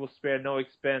he will spare no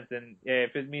expense. And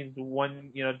if it means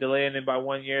delaying it by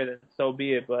 1 year, then so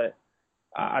be it. But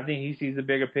I think he sees the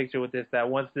bigger picture with this. That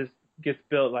once this gets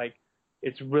built, like,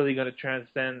 it's really going to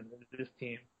transcend this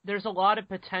team. There's a lot of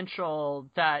potential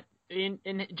that in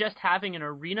just having an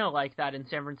arena like that in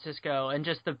San Francisco, and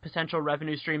just the potential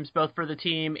revenue streams both for the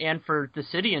team and for the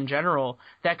city in general,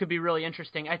 that could be really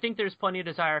interesting. I think there's plenty of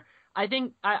desire. I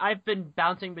think I've been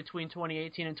bouncing between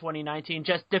 2018 and 2019,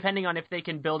 just depending on if they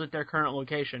can build at their current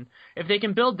location. If they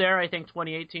can build there, I think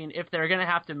 2018. If they're going to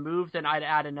have to move, then I'd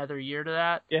add another year to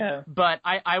that. Yeah. But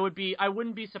I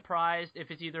wouldn't be surprised if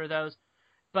it's either of those.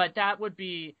 But that would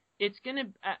be, it's going to,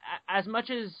 as much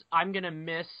as I'm going to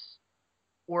miss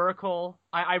Oracle,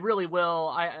 I really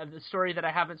will. The story that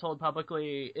I haven't told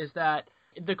publicly is that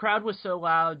the crowd was so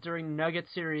loud during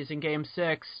Nuggets series in Game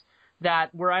 6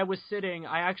 that where I was sitting,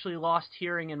 I actually lost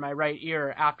hearing in my right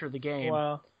ear after the game.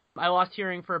 Wow. I lost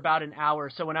hearing for about an hour,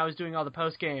 so when I was doing all the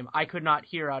post-game, I could not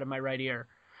hear out of my right ear.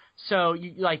 So,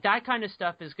 that kind of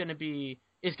stuff is going to be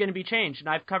changed.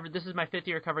 And this is my 5th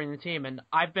year covering the team, and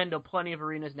I've been to plenty of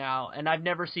arenas now, and I've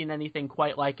never seen anything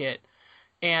quite like it.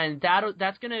 And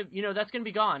that's going to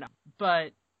be gone.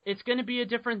 But it's going to be a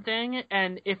different thing,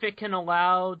 and if it can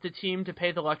allow the team to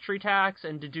pay the luxury tax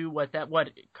and to do what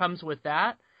comes with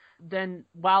that, then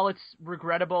while it's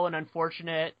regrettable and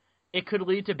unfortunate, it could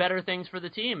lead to better things for the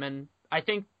team. And I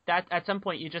think that at some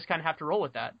point you just kind of have to roll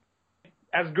with that.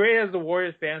 As great as the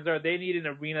Warriors fans are, they need an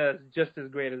arena that's just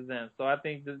as great as them. So I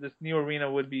think this new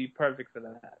arena would be perfect for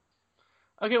that.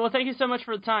 Okay, well, thank you so much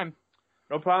for the time.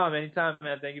 No problem. Anytime,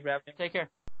 man. Thank you for having me. Take care.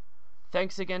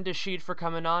 Thanks again to Sheed for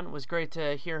coming on. It was great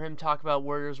to hear him talk about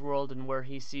Warriors World and where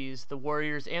he sees the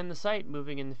Warriors and the site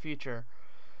moving in the future.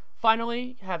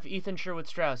 Finally, have Ethan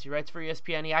Sherwood-Strauss. He writes for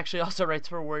ESPN. He actually also writes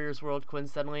for Warriors World,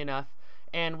 coincidentally enough.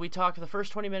 And we talk, the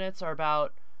first 20 minutes are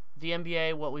about the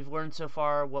NBA, what we've learned so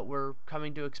far, what we're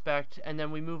coming to expect, and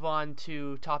then we move on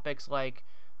to topics like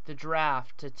the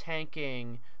draft, to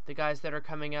tanking, the guys that are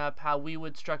coming up, how we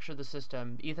would structure the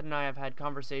system. Ethan and I have had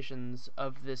conversations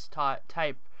of this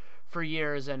type for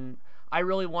years, and I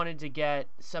really wanted to get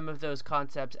some of those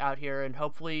concepts out here, and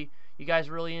hopefully you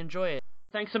guys really enjoy it.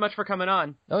 Thanks so much for coming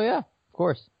on. Oh, yeah, of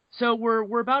course. So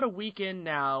we're about a week in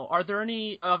now. Are there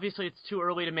any, obviously it's too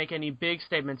early to make any big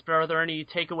statements, but are there any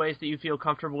takeaways that you feel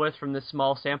comfortable with from this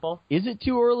small sample? Is it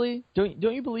too early? Don't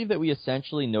you believe that we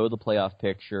essentially know the playoff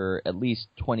picture at least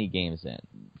 20 games in?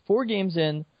 4 games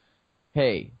in,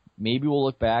 hey, maybe we'll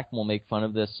look back and we'll make fun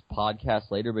of this podcast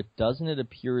later, but doesn't it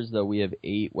appear as though we have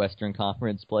 8 Western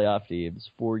Conference playoff teams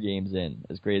 4 games in,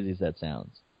 as crazy as that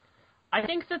sounds? I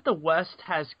think that the West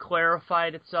has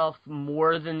clarified itself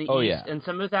more than the East, and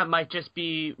some of that might just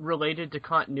be related to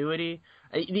continuity.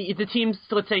 The teams,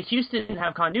 let's say Houston didn't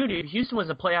have continuity. Houston was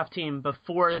a playoff team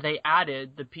before they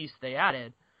added the piece they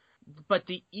added. But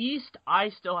the East, I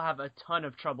still have a ton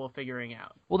of trouble figuring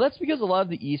out. Well, that's because a lot of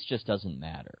the East just doesn't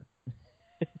matter.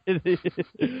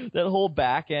 That whole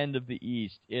back end of the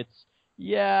East,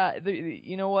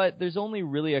 you know what? There's only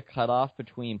really a cutoff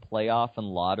between playoff and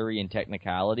lottery and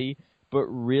technicality. But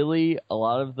really, a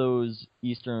lot of those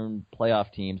Eastern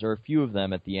playoff teams, or a few of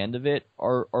them at the end of it,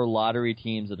 are lottery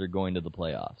teams that are going to the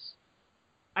playoffs.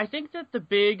 I think that the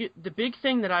big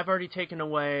thing that I've already taken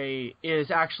away is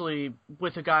actually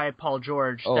with a guy, Paul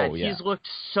George, he's looked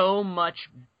so much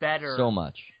better. So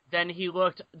much. Than he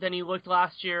looked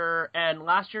last year. And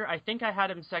last year, I think I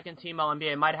had him second team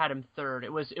All-NBA. I might have had him third.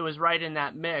 It was right in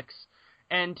that mix.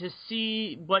 And to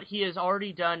see what he has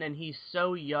already done, and he's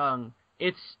so young,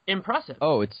 it's impressive.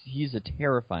 Oh, he's a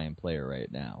terrifying player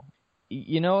right now.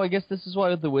 You know, I guess this is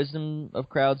why the wisdom of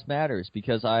crowds matters,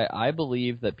 because I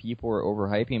believe that people are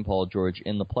overhyping Paul George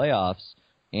in the playoffs,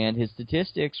 and his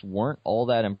statistics weren't all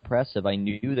that impressive. I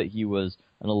knew that he was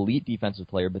an elite defensive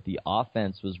player, but the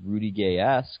offense was Rudy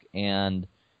Gay-esque, and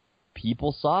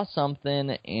people saw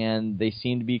something, and they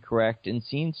seemed to be correct in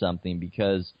seeing something,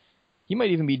 because he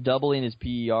might even be doubling his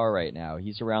PER right now.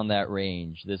 He's around that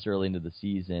range this early into the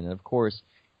season. And, of course,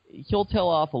 he'll tail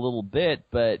off a little bit,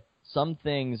 but some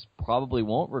things probably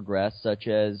won't regress, such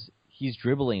as he's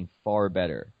dribbling far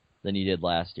better than he did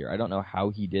last year. I don't know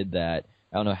how he did that.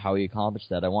 I don't know how he accomplished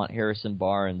that. I want Harrison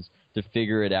Barnes to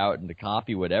figure it out and to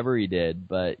copy whatever he did,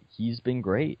 but he's been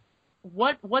great.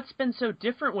 What's been so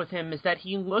different with him is that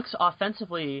he looks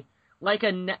offensively like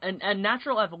a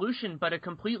natural evolution, but a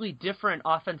completely different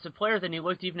offensive player than he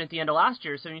looked even at the end of last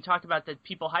year. So when you talk about that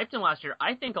people hyped him last year,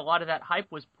 I think a lot of that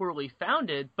hype was poorly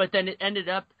founded, but then it ended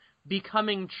up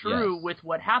becoming true with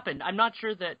what happened. I'm not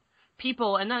sure that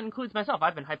people, and that includes myself,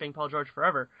 I've been hyping Paul George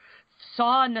forever, they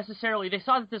saw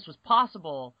that this was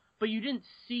possible, but you didn't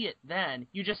see it then.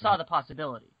 You just saw the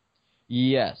possibility.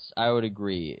 Yes, I would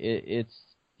agree.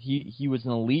 He was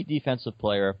an elite defensive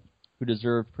player who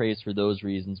deserved praise for those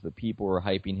reasons, but people were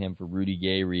hyping him for Rudy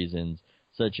Gay reasons,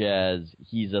 such as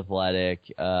he's athletic,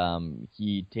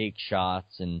 he takes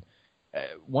shots, and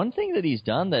one thing that he's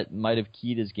done that might have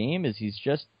keyed his game is he's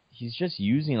just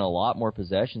using a lot more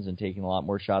possessions and taking a lot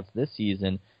more shots this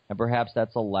season, and perhaps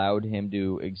that's allowed him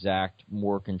to exact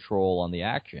more control on the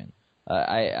action.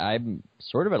 I'm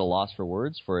sort of at a loss for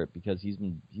words for it because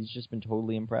he's just been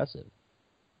totally impressive.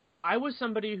 I was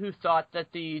somebody who thought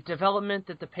that the development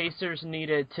that the Pacers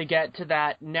needed to get to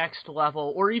that next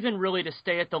level, or even really to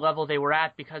stay at the level they were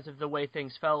at because of the way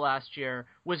things fell last year,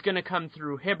 was going to come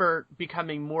through Hibbert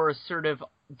becoming more assertive,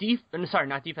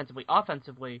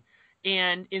 offensively.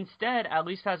 And instead, at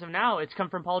least as of now, it's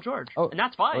come from Paul George. And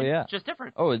that's fine. Oh, yeah. It's just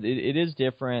different. It is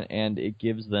different, and it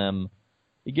gives them,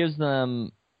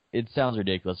 it sounds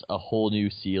ridiculous, a whole new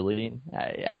ceiling.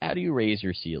 How do you raise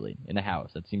your ceiling in a house?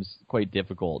 That seems quite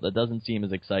difficult. That doesn't seem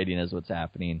as exciting as what's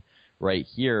happening right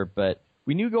here, but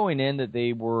we knew going in that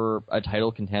they were a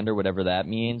title contender, whatever that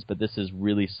means, but this has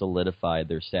really solidified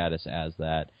their status as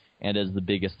that and as the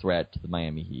biggest threat to the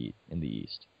Miami Heat in the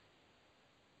East.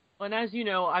 And as you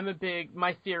know,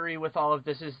 my theory with all of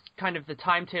this is kind of the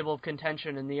timetable of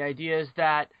contention, and the idea is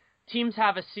that teams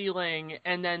have a ceiling,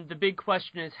 and then the big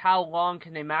question is how long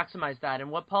can they maximize that? And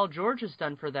what Paul George has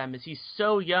done for them is he's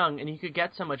so young and he could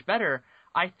get so much better.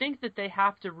 I think that they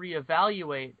have to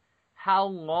reevaluate how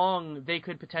long they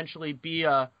could potentially be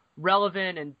a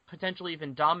relevant and potentially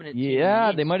even dominant team.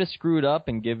 Yeah, they might have screwed up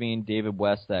in giving David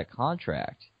West that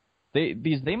contract.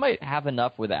 They might have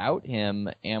enough without him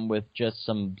and with just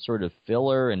some sort of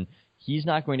filler, and he's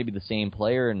not going to be the same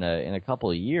player in a couple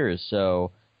of years,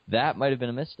 so that might have been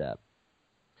a misstep.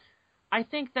 I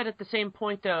think that at the same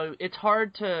point, though, it's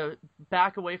hard to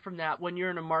back away from that when you're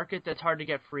in a market that's hard to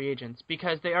get free agents,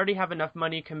 because they already have enough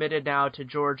money committed now to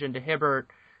George and to Hibbert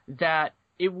that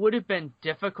it would have been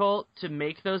difficult to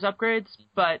make those upgrades,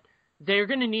 but they're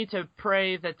going to need to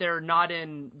pray that they're not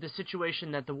in the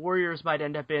situation that the Warriors might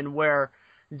end up in, where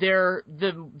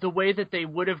the way that they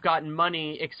would have gotten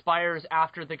money expires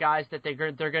after the guys that they're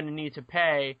going to need to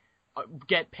pay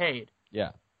get paid. Yeah.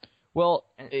 Well,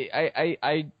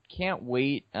 I can't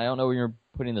wait. I don't know when you're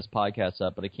putting this podcast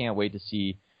up, but I can't wait to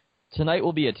see. Tonight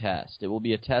will be a test. It will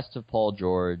be a test of Paul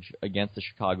George against the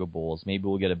Chicago Bulls. Maybe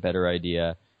we'll get a better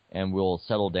idea, and we'll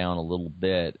settle down a little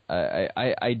bit.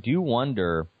 I do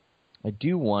wonder.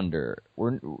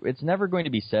 It's never going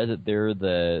to be said that they're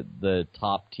the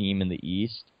top team in the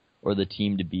East or the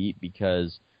team to beat,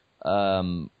 because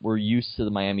we're used to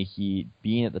the Miami Heat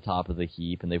being at the top of the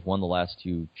heap, and they've won the last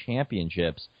two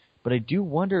championships. But I do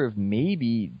wonder if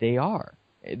maybe they are.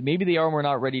 Maybe they are, and we're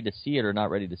not ready to see it or not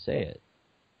ready to say it.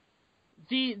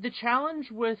 The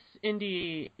challenge with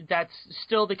Indy that's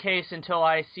still the case until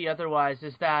I see otherwise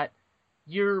is that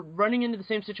you're running into the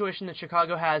same situation that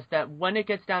Chicago has, that when it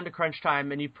gets down to crunch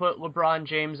time and you put LeBron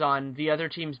James on the other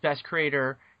team's best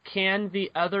creator, can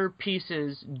the other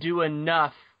pieces do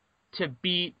enough to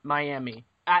beat Miami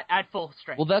at full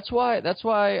strength? Well, that's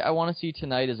why I want to see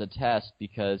tonight as a test,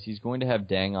 because he's going to have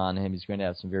Deng on him. He's going to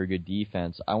have some very good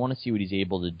defense. I want to see what he's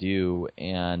able to do,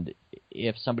 and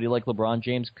if somebody like LeBron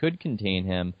James could contain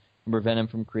him and prevent him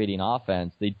from creating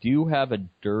offense. They do have a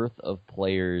dearth of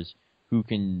players who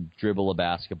can dribble a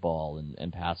basketball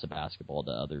and pass a basketball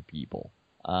to other people.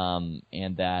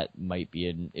 And that might be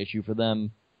an issue for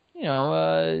them,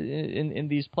 in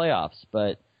these playoffs.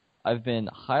 But I've been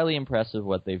highly impressed with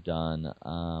what they've done.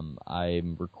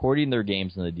 I'm recording their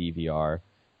games in the DVR.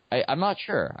 I'm not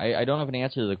sure. I don't have an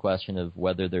answer to the question of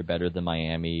whether they're better than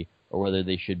Miami or whether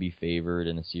they should be favored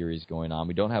in a series going on.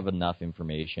 We don't have enough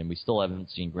information. We still haven't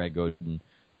seen Greg Oden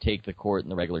take the court in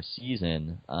the regular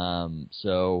season. But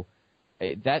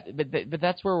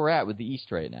that's where we're at with the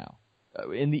East right now.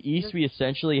 In the East, we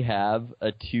essentially have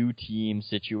a two-team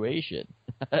situation,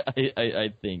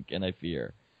 I think, and I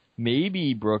fear.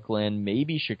 Maybe Brooklyn,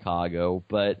 maybe Chicago,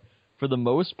 but for the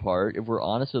most part, if we're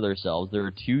honest with ourselves, there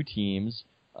are two teams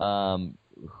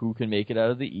who can make it out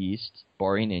of the East,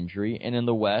 barring injury, and in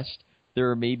the West,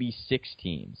 there are maybe 6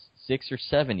 teams, 6 or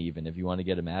 7 even, if you want to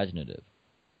get imaginative.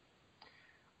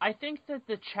 I think that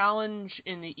the challenge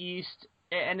in the East,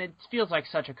 and it feels like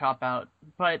such a cop-out,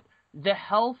 but the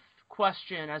health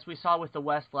question, as we saw with the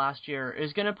West last year,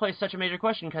 is going to play such a major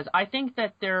question because I think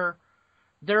that there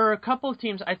are a couple of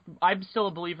teams. I'm still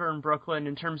a believer in Brooklyn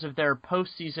in terms of their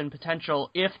postseason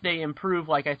potential if they improve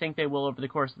like I think they will over the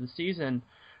course of the season.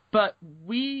 But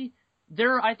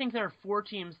I think there are 4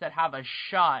 teams that have a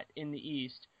shot in the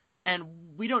East, and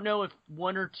we don't know if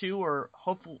 1 or 2 or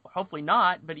hopefully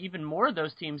not, but even more of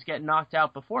those teams get knocked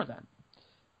out before then.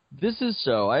 This is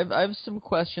so. I have some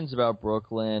questions about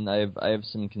Brooklyn. I have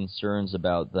some concerns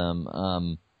about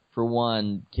them. For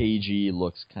one, KG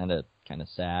looks kind of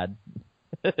sad.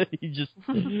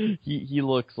 he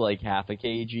looks like half a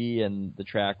KG, and the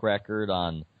track record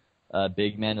on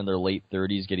big men in their late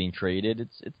 30s getting traded,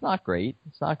 it's not great.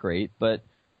 It's not great, but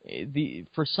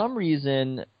for some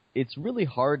reason it's really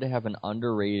hard to have an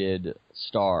underrated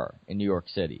star in New York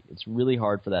City. It's really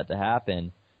hard for that to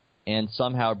happen. And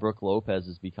somehow Brook Lopez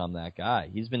has become that guy.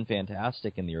 He's been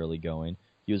fantastic in the early going.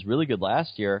 He was really good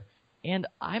last year, and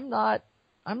I'm not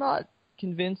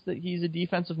convinced that he's a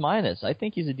defensive minus. I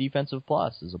think he's a defensive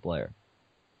plus as a player.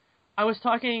 I was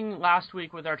talking last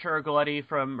week with Arturo Galletti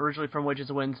originally from Widgets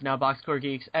and Wins, now Box Score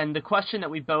Geeks, and the question that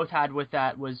we both had with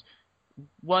that was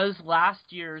last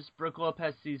year's Brook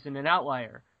Lopez season an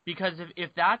outlier? Because if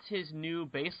that's his new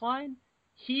baseline,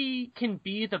 he can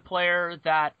be the player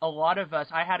that a lot of us,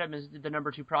 I had him as the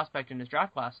number 2 prospect in his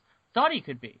draft class, thought he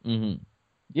could be. Mm-hmm.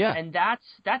 Yeah. And that's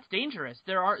dangerous.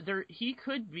 He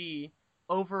could be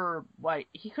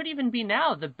he could even be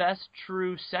now the best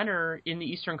true center in the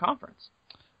Eastern Conference.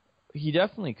 He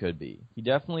definitely could be.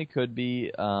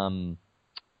 I'm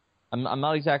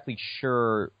not exactly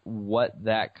sure what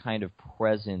that kind of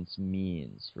presence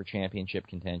means for championship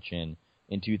contention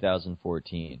in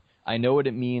 2014. I know what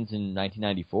it means in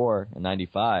 1994 and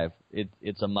 95.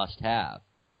 It's a must-have.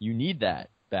 You need that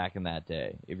back in that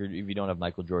day if you don't have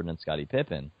Michael Jordan and Scottie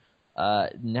Pippen.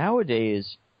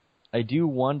 Nowadays, I do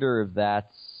wonder if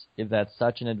that's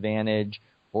such an advantage,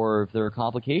 or if there are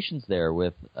complications there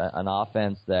with an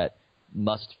offense that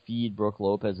must feed Brook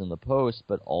Lopez in the post,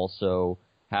 but also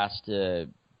has to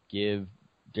give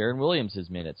Darren Williams his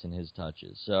minutes and his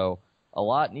touches. So a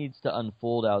lot needs to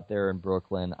unfold out there in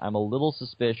Brooklyn. I'm a little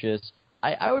suspicious.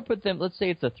 I would put them, let's say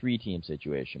it's a 3-team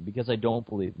situation, because I don't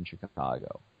believe in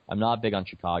Chicago. I'm not big on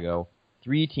Chicago.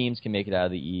 3 teams can make it out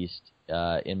of the East,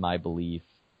 in my belief,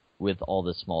 with all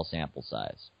this small sample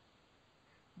size.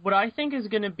 What I think is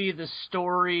going to be the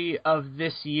story of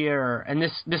this year, and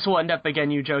this will end up,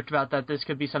 again, you joked about that this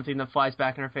could be something that flies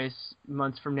back in our face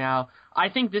months from now. I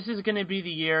think this is going to be the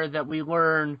year that we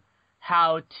learn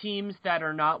how teams that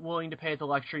are not willing to pay the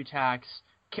luxury tax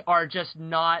are just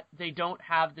not, they don't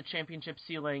have the championship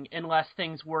ceiling unless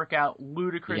things work out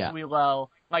ludicrously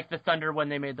low, like the Thunder when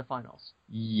they made the finals.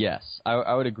 Yes,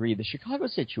 I would agree. The Chicago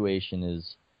situation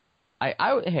is,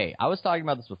 I was talking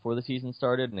about this before the season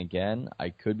started, and again, I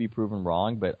could be proven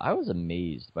wrong, but I was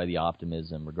amazed by the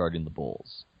optimism regarding the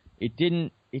Bulls. It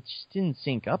just didn't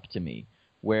sync up to me,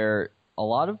 where a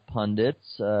lot of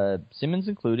pundits, Simmons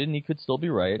included, and he could still be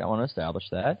right, I want to establish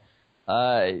that,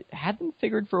 had them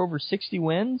figured for over 60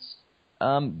 wins.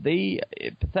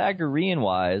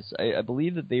 Pythagorean-wise, I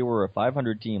believe that they were a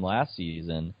 500 team last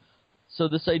season, so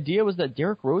this idea was that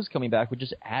Derrick Rose coming back would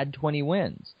just add 20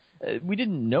 wins. We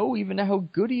didn't know even how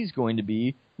good he's going to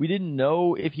be. We didn't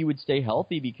know if he would stay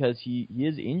healthy because he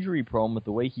is injury prone with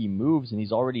the way he moves, and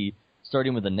he's already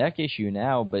starting with a neck issue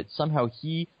now, but somehow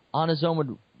he, on his own,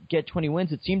 would get 20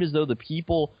 wins. It seemed as though the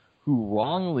people who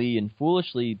wrongly and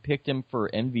foolishly picked him for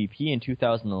MVP in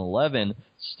 2011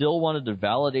 still wanted to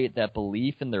validate that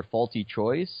belief in their faulty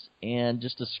choice and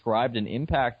just ascribed an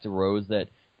impact to Rose that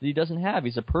he doesn't have.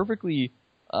 He's a perfectly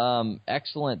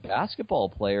excellent basketball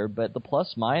player, but the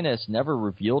plus-minus never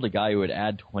revealed a guy who would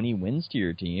add 20 wins to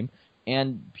your team,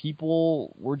 and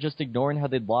people were just ignoring how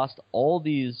they'd lost all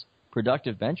these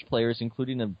productive bench players,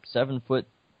 including a 7-foot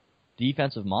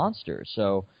defensive monster.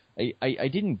 So I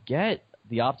didn't get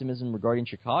the optimism regarding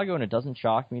Chicago, and it doesn't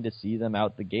shock me to see them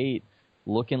out the gate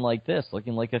looking like this,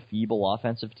 looking like a feeble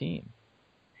offensive team.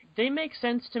 They make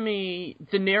sense to me.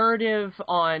 The narrative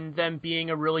on them being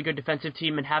a really good defensive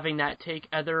team and having that take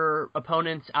other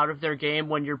opponents out of their game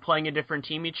when you're playing a different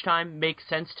team each time makes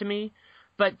sense to me.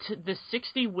 But the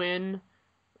 60-win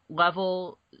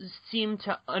level seemed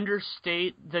to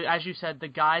understate, as you said, the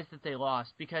guys that they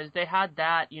lost, because they had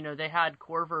that, they had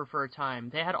Korver for a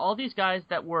time. They had all these guys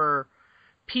that were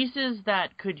pieces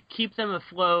that could keep them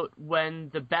afloat when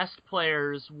the best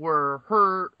players were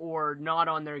hurt or not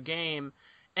on their game.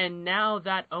 And now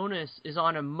that onus is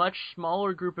on a much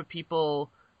smaller group of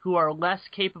people who are less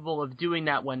capable of doing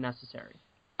that when necessary.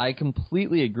 I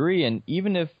completely agree, and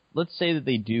even if let's say that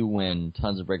they do win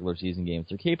tons of regular season games.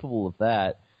 They're capable of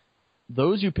that.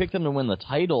 Those who pick them to win the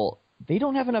title, they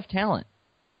don't have enough talent.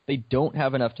 They don't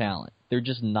have enough talent. They're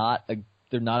just not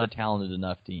they're not a talented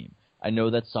enough team. I know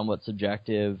that's somewhat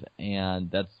subjective,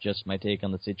 and that's just my take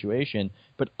on the situation.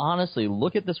 But honestly,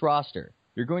 look at this roster.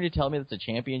 You're going to tell me that's a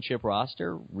championship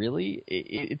roster? Really?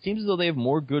 It seems as though they have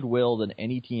more goodwill than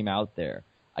any team out there.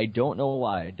 I don't know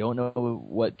why. I don't know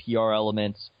what PR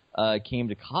elements came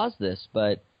to cause this,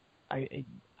 but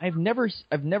I've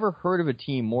never heard of a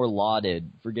team more lauded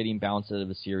for getting bounced out of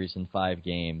a series in 5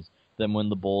 games than when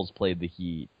the Bulls played the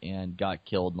Heat and got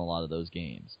killed in a lot of those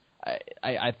games.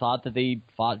 I thought that they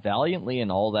fought valiantly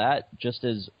and all that, just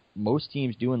as most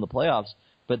teams do in the playoffs,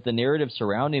 but the narrative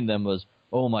surrounding them was,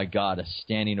 oh my God, a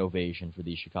standing ovation for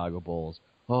these Chicago Bulls.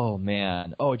 Oh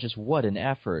man, oh just what an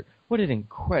effort. What an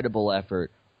incredible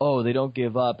effort. Oh, they don't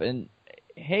give up. And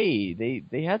hey,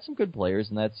 they had some good players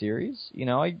in that series. You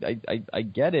know, I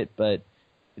get it, but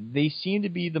they seem to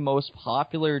be the most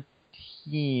popular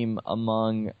team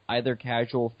among either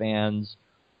casual fans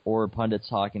or pundits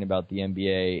talking about the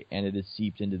NBA, and it has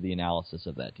seeped into the analysis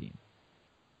of that team.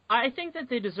 I think that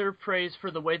they deserve praise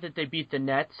for the way that they beat the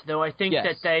Nets, though I think yes,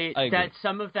 that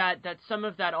some of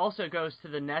that also goes to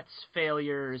the Nets'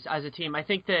 failures as a team. I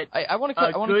think that I want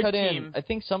to cut team, in. I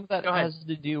think some of that has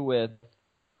to do with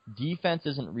defense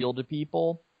isn't real to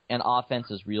people and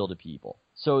offense is real to people.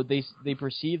 So they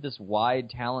perceive this wide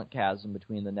talent chasm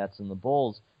between the Nets and the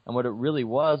Bulls, and what it really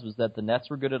was that the Nets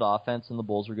were good at offense and the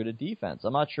Bulls were good at defense.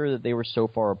 I'm not sure that they were so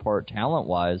far apart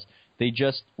talent-wise.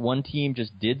 One team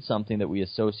just did something that we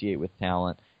associate with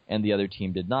talent, and the other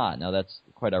team did not. Now, that's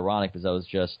quite ironic because I was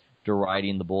just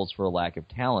deriding the Bulls for a lack of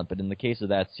talent, but in the case of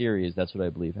that series, that's what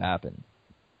I believe happened.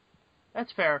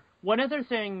 That's fair. One other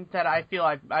thing that I feel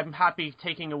I'm happy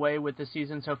taking away with the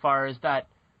season so far is that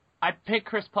I picked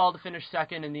Chris Paul to finish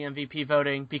second in the MVP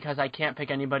voting because I can't pick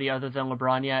anybody other than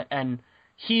LeBron yet, and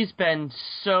he's been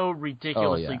so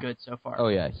ridiculously good so far. Oh,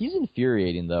 yeah. He's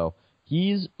infuriating, though.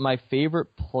 He's my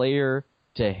favorite player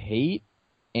to hate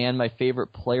and my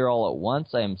favorite player all at once.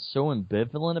 I am so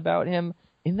ambivalent about him.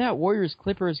 In that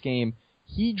Warriors-Clippers game,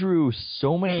 he drew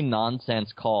so many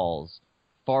nonsense calls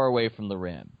far away from the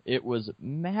rim. It was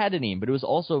maddening, but it was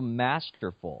also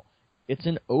masterful. It's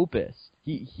an opus.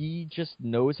 He just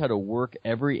knows how to work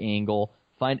every angle,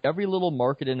 find every little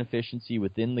market inefficiency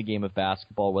within the game of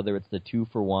basketball, whether it's the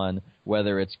 2-for-1,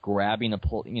 whether it's grabbing a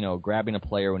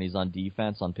player when he's on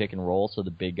defense on pick and roll so the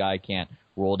big guy can't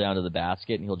roll down to the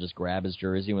basket and he'll just grab his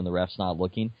jersey when the ref's not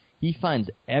looking. He finds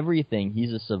everything.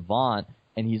 He's a savant,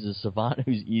 and he's a savant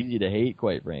who's easy to hate,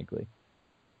 quite frankly.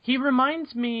 He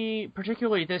reminds me,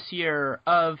 particularly this year,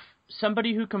 of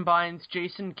somebody who combines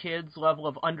Jason Kidd's level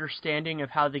of understanding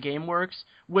of how the game works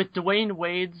with Dwayne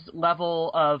Wade's level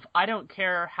of, I don't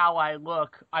care how I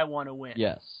look, I want to win.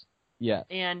 Yes. Yeah.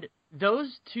 And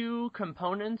those two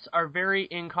components are very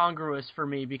incongruous for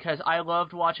me because I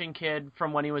loved watching Kidd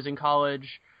from when he was in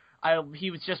college. He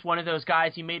was just one of those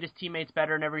guys. He made his teammates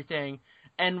better and everything.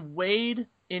 And Wade,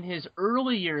 in his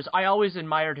early years, I always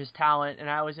admired his talent and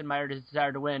I always admired his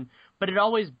desire to win, but it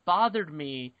always bothered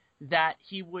me that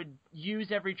he would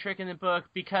use every trick in the book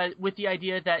because with the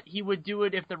idea that he would do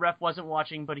it if the ref wasn't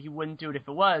watching, but he wouldn't do it if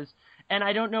it was. And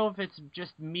I don't know if it's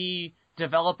just me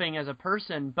developing as a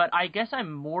person, but I guess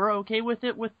I'm more okay with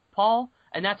it with Paul,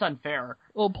 and that's unfair.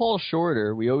 Well, Paul's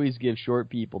shorter. We always give short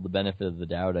people the benefit of the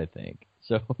doubt, I think.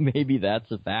 So maybe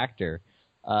that's a factor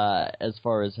as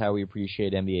far as how we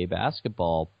appreciate NBA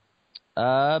basketball.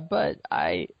 But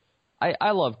I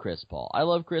love Chris Paul. I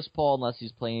love Chris Paul unless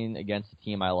he's playing against a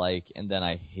team I like, and then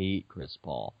I hate Chris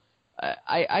Paul.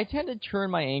 I tend to turn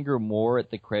my anger more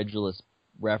at the credulous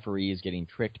referees getting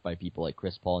tricked by people like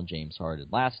Chris Paul and James Harden.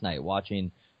 Last night,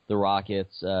 watching the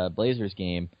Rockets-Blazers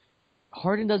game,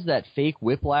 Harden does that fake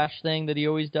whiplash thing that he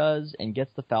always does and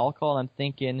gets the foul call, and I'm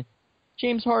thinking,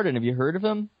 James Harden, have you heard of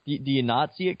him? Do you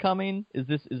not see it coming? Is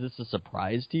this a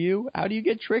surprise to you? How do you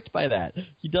get tricked by that?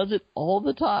 He does it all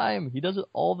the time.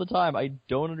 I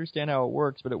don't understand how it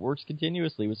works, but it works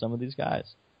continuously with some of these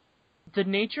guys. The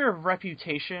nature of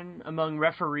reputation among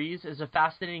referees is a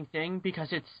fascinating thing because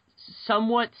it's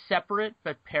somewhat separate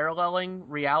but paralleling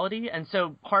reality. And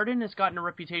so Harden has gotten a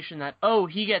reputation that,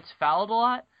 he gets fouled a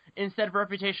lot, instead of a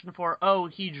reputation for,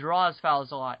 he draws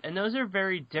fouls a lot. And those are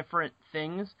very different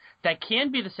things that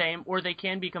can be the same or they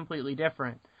can be completely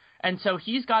different. And so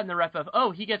he's gotten the rep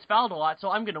of, he gets fouled a lot, so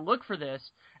I'm going to look for this.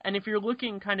 And if you're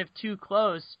looking kind of too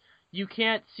close, you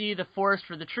can't see the forest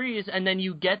for the trees, and then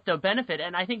you get the benefit.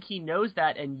 And I think he knows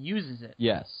that and uses it.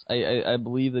 Yes, I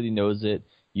believe that he knows it,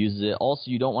 uses it.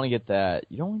 Also, you don't want to get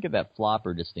that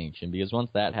flopper distinction, because once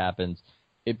that happens,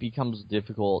 it becomes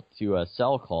difficult to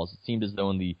sell calls. It seemed as though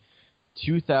in the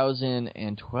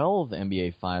 2012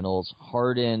 NBA Finals,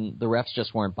 Harden, the refs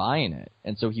just weren't buying it.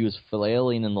 And so he was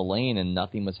flailing in the lane and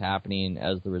nothing was happening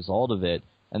as the result of it.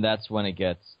 And that's when it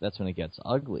gets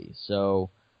ugly. So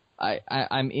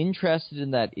I'm interested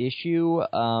in that issue.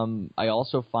 I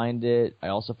also find it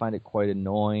quite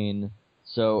annoying.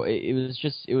 So it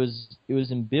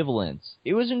was ambivalence.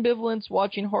 It was ambivalence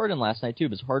watching Harden last night too,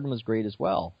 because Harden was great as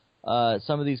well.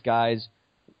 Some of these guys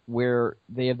where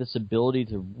they have this ability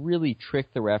to really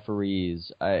trick the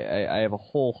referees, I have a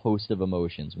whole host of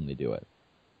emotions when they do it.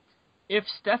 If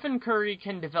Stephen Curry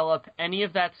can develop any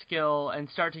of that skill and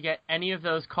start to get any of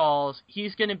those calls,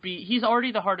 he's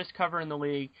already the hardest cover in the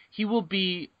league. He will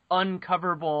be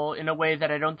uncoverable in a way that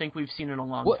I don't think we've seen in a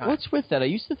long time. What's with that? I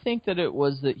used to think that it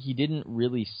was that he didn't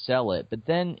really sell it, but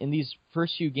then in these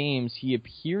first few games, he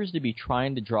appears to be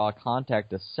trying to draw contact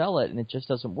to sell it, and it just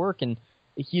doesn't work. And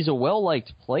he's a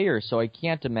well-liked player, so I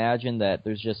can't imagine that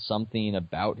there's just something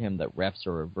about him that refs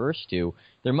are averse to.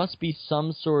 There must be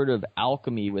some sort of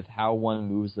alchemy with how one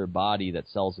moves their body that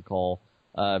sells a call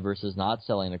versus not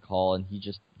selling a call, and he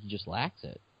just lacks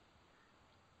it.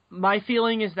 My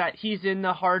feeling is that he's in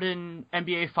the Harden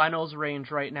NBA Finals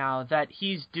range right now, that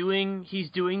he's doing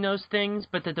those things,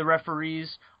 but that the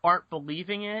referees aren't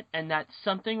believing it, and that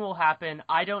something will happen.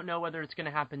 I don't know whether it's going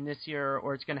to happen this year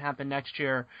or it's going to happen next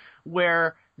year,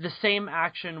 where the same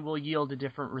action will yield a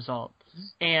different result.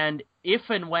 And if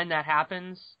and when that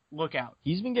happens, look out.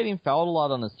 He's been getting fouled a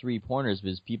lot on his three-pointers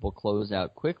because people close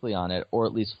out quickly on it, or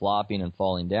at least flopping and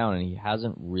falling down, and he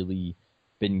hasn't really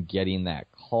been getting that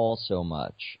call so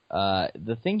much.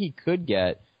 The thing he could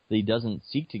get that he doesn't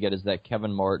seek to get is that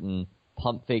Kevin Martin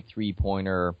pump fake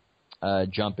three-pointer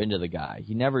jump into the guy.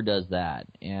 He never does that,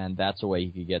 and that's a way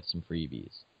he could get some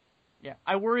freebies. Yeah,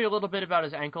 I worry a little bit about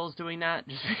his ankles doing that,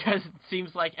 just because it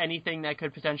seems like anything that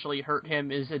could potentially hurt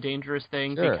him is a dangerous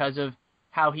thing because of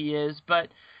how he is. But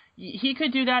he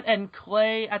could do that, and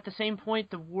Klay, at the same point,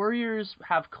 the Warriors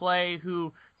have Klay,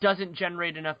 who doesn't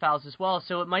generate enough fouls as well,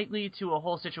 so it might lead to a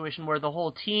whole situation where the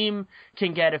whole team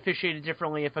can get officiated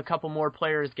differently if a couple more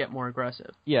players get more aggressive.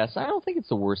 Yes, I don't think it's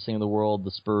the worst thing in the world. The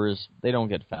Spurs, they don't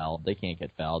get fouled. They can't get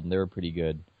fouled, and they're a pretty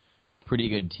good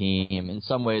team. In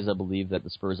some ways, I believe that the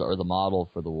Spurs are the model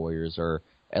for the Warriors, or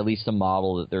at least a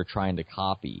model that they're trying to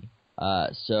copy.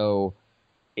 So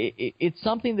it's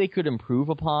something they could improve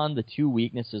upon, the two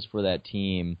weaknesses for that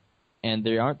team, and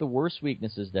they aren't the worst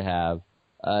weaknesses to have.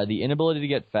 The inability to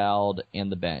get fouled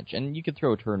and the bench. And you could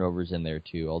throw turnovers in there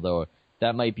too, although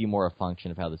that might be more a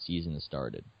function of how the season has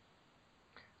started.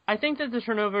 I think that the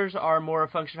turnovers are more a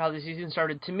function of how the season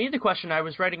started. To me, the question, I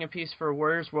was writing a piece for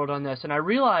Warriors World on this, and I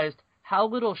realized how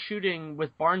little shooting,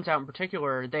 with Barnes out in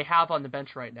particular, they have on the bench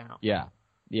right now. Yeah,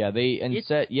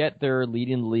 yet they're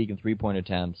leading the league in three-point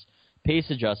attempts. Pace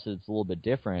adjusted, it's a little bit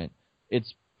different.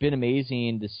 It's been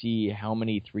amazing to see how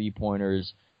many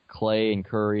three-pointers Klay and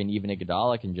Curry and even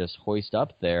Iguodala can just hoist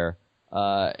up there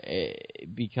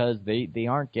because they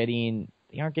aren't getting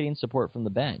support from the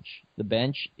bench. The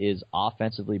bench is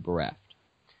offensively bereft.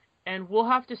 And we'll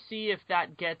have to see if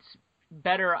that gets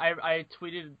better. I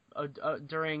tweeted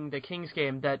during the Kings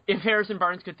game that if Harrison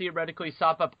Barnes could theoretically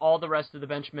sop up all the rest of the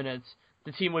bench minutes,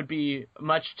 the team would be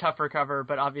much tougher cover,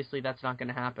 but obviously that's not going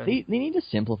to happen. They need to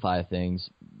simplify things.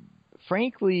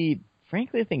 Frankly,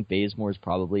 I think Bazemore is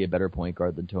probably a better point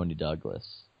guard than Tony Douglas.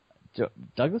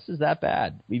 Douglas is that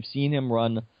bad. We've seen him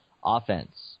run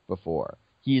offense before.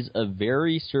 He's a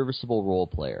very serviceable role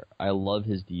player. I love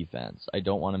his defense. I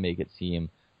don't want to make it seem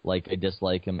like I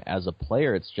dislike him as a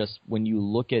player. It's just when you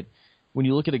look at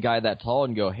a guy that tall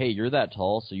and go, hey, you're that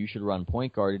tall, so you should run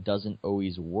point guard, it doesn't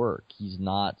always work. He's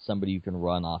not somebody who can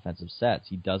run offensive sets.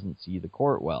 He doesn't see the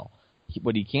court well.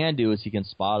 What he can do is he can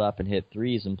spot up and hit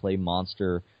threes and play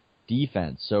monster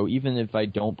defense. So even if I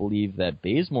don't believe that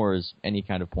Bazemore is any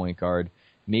kind of point guard,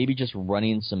 maybe just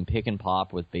running some pick and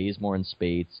pop with Bazemore and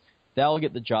Spates, that'll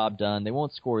get the job done. They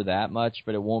won't score that much,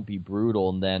 but it won't be brutal,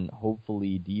 and then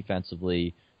hopefully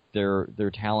defensively their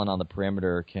talent on the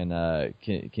perimeter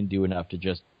can do enough to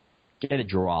just get a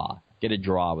draw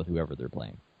with whoever they're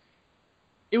playing.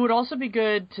 It would also be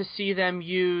good to see them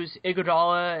use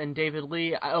Iguodala and David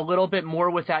Lee a little bit more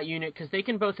with that unit, because they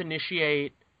can both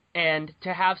initiate, and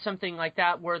to have something like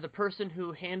that where the person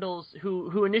who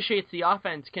initiates the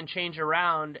offense can change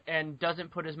around and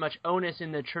doesn't put as much onus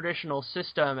in the traditional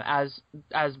system as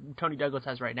Tony Douglas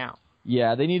has right now.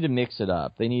 Yeah, they need to mix it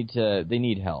up. They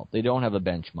need help. They don't have a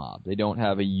bench mob. They don't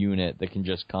have a unit that can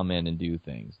just come in and do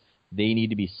things. They need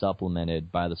to be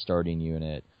supplemented by the starting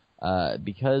unit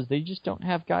because they just don't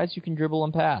have guys who can dribble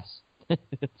and pass.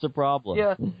 It's a problem.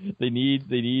 Yeah. They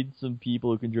need some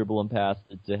people who can dribble and pass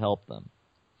to help them.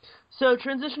 So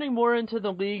transitioning more into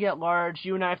the league at large,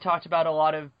 you and I have talked about a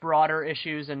lot of broader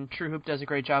issues, and True Hoop does a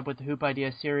great job with the Hoop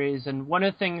Idea series. And one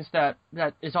of the things that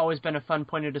has always been a fun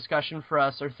point of discussion for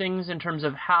us are things in terms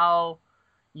of how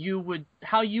you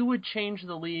would change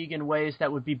the league in ways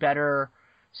that would be better.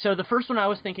 So the first one I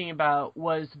was thinking about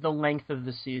was the length of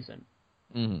the season.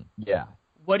 Mm-hmm. Yeah.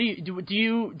 What do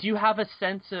you have a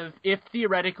sense of, if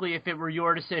theoretically, if it were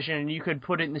your decision and you could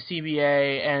put it in the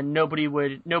CBA and nobody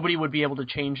would be able to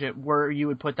change it, where you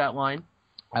would put that line?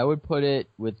 I would put it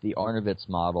with the Arnovitz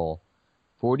model,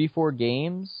 44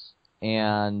 games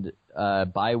and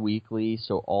bi-weekly,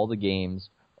 so all the games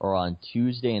are on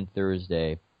Tuesday and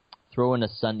Thursday. Throw in a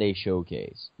Sunday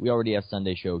showcase. We already have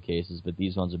Sunday showcases, but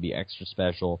these ones would be extra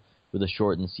special with a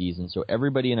shortened season, so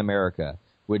everybody in America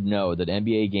would know that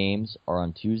NBA games are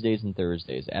on Tuesdays and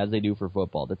Thursdays, as they do for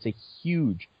football. That's a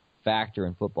huge factor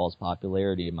in football's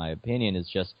popularity, in my opinion, is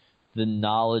just the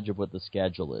knowledge of what the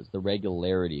schedule is, the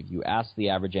regularity. If you ask the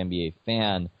average NBA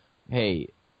fan, hey,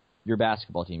 your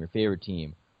basketball team, your favorite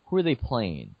team, who are they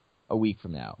playing a week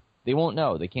from now? They won't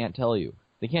know. They can't tell you.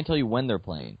 They can't tell you when they're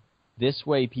playing. This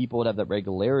way, people would have that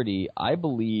regularity. I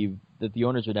believe that the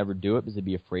owners would never do it because they'd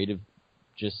be afraid of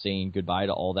just saying goodbye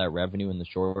to all that revenue in the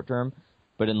short term.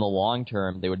 But in the long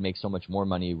term, they would make so much more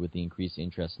money with the increased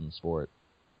interest in the sport.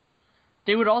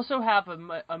 They would also have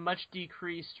a much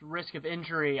decreased risk of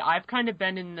injury. I've kind of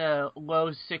been in the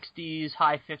low 60s,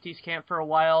 high 50s camp for a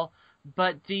while,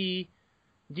 but the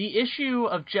issue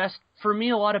of just, for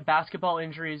me, a lot of basketball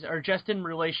injuries are just in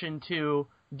relation to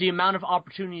the amount of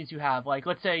opportunities you have. Like,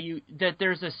 let's say that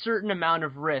there's a certain amount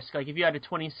of risk. Like, if you had a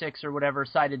 26 or whatever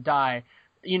sided die,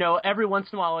 you know, every once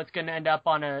in a while it's going to end up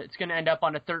on a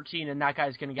 13, and that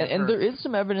guy's going to get hurt. And there is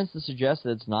some evidence to suggest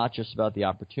that it's not just about the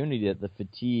opportunity, that the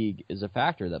fatigue is a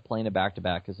factor, that playing a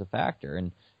back-to-back is a factor.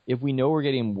 And if we know we're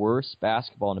getting worse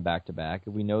basketball in a back-to-back,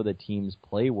 if we know that teams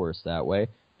play worse that way,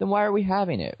 then why are we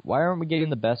having it? Why aren't we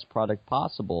getting the best product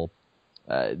possible?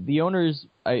 The owners,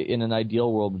 in an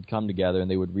ideal world, would come together and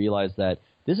they would realize that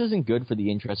this isn't good for the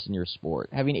interest in your sport.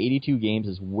 Having 82 games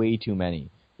is way too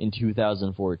many in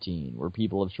 2014, where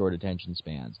people have short attention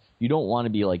spans. You don't want to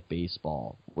be like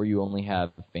baseball, where you only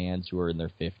have fans who are in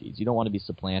their 50s. You don't want to be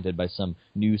supplanted by some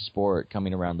new sport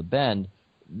coming around the bend.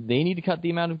 They need to cut the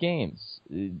amount of games.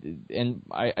 And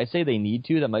I say they need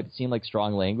to. That might seem like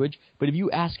strong language. But if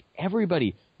you ask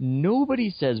everybody,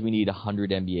 nobody says we need 100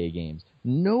 NBA games.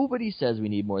 Nobody says we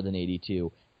need more than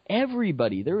 82.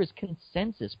 Everybody, there is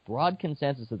consensus, broad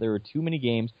consensus, that there are too many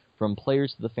games from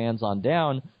players to the fans on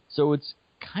down. So it's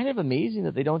kind of amazing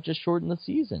that they don't just shorten the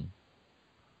season.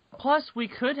 Plus, we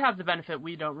could have the benefit,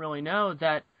 we don't really know,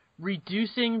 that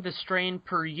reducing the strain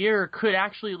per year could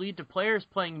actually lead to players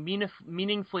playing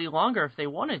meaningfully longer if they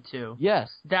wanted to. Yes.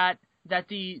 That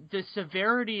the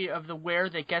severity of the wear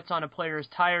that gets on a player's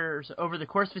tires over the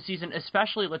course of a season,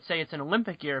 especially, let's say it's an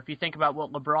Olympic year, if you think about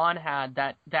what LeBron had,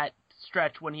 that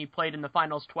stretch when he played in the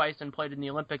finals twice and played in the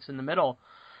Olympics in the middle,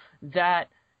 that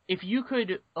if you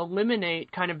could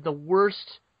eliminate kind of the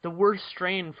worst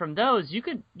strain from those, you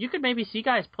could maybe see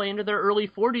guys play into their early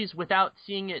 40s without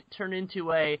seeing it turn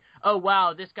into oh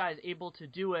wow, this guy's able to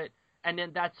do it, and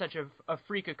then that's such a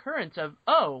freak occurrence of,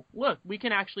 oh look, we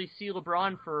can actually see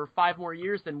LeBron for 5 more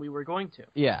years than we were going to.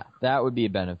 Yeah, that would be a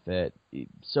benefit.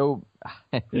 So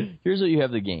here's what you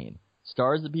have to gain: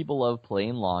 stars that people love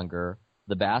playing longer,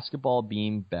 the basketball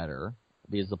being better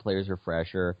because the players are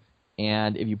fresher.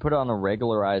 And if you put it on a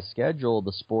regularized schedule,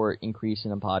 the sport increasing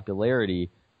in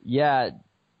popularity, yeah,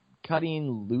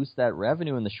 cutting loose that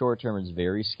revenue in the short term is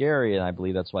very scary, and I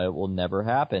believe that's why it will never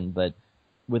happen. But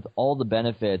with all the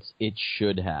benefits, it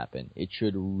should happen. It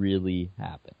should really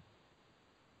happen.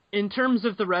 In terms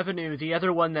of the revenue, the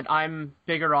other one that I'm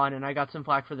bigger on, and I got some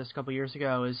flack for this a couple years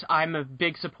ago, is I'm a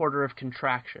big supporter of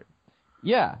contraction.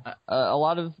 Yeah, a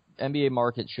lot of NBA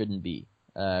markets shouldn't be.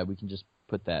 We can just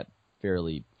put that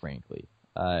fairly frankly.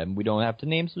 We don't have to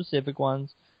name specific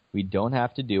ones. We don't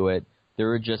have to do it.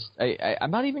 There are just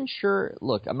I'm not even sure.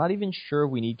 Look, I'm not even sure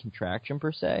we need contraction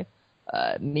per se.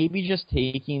 Maybe just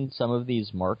taking some of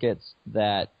these markets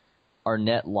that are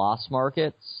net loss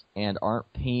markets and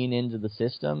aren't paying into the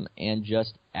system and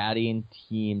just adding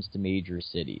teams to major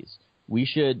cities. We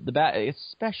should,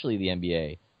 especially the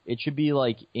NBA, it should be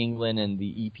like England and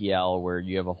the EPL, where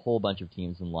you have a whole bunch of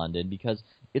teams in London, because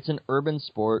it's an urban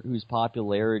sport whose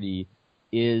popularity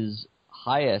is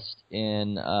highest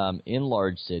in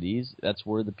large cities. That's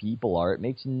where the people are. It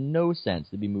makes no sense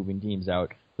to be moving teams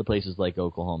out to places like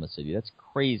Oklahoma City. That's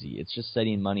crazy. It's just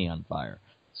setting money on fire.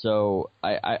 So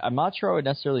I'm not sure I would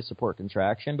necessarily support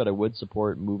contraction, but I would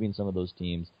support moving some of those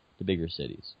teams to bigger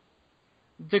cities.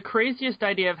 The craziest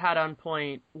idea I've had on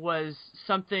point was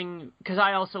something, because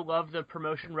I also love the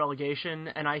promotion relegation,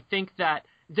 and I think that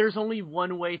there's only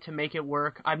one way to make it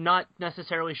work. I'm not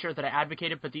necessarily sure that I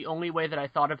advocate it, but the only way that I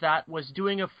thought of that was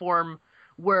doing a form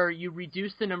where you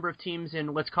reduce the number of teams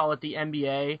in, let's call it the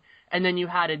NBA, and then you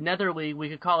had another league, we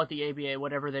could call it the ABA,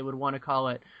 whatever they would want to call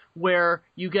it, where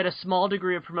you get a small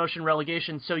degree of promotion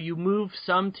relegation, so you move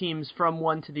some teams from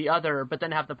one to the other, but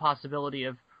then have the possibility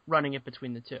of running it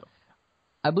between the two.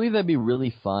 I believe that'd be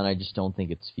really fun. I just don't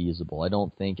think it's feasible. I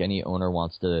don't think any owner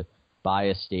wants to buy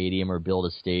a stadium or build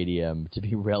a stadium to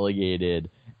be relegated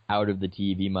out of the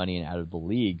TV money and out of the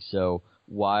league. So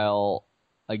while,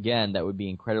 again, that would be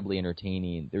incredibly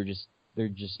entertaining,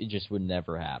 it just would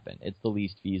never happen. It's the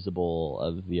least feasible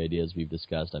of the ideas we've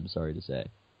discussed, I'm sorry to say.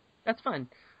 That's fine.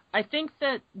 I think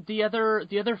that the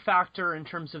other factor in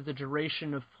terms of the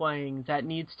duration of playing that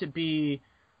needs to be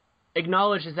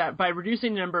acknowledged is that by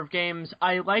reducing the number of games,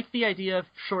 I like the idea of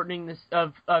shortening this,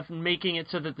 of making it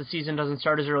so that the season doesn't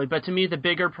start as early. But to me, the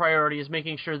bigger priority is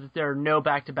making sure that there are no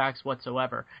back-to-backs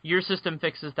whatsoever. Your system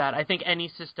fixes that. I think any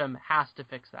system has to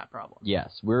fix that problem.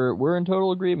 Yes, we're in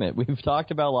total agreement. We've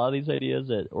talked about a lot of these ideas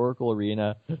at Oracle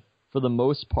Arena. For the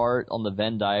most part, on the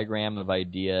Venn diagram of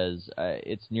ideas,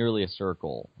 it's nearly a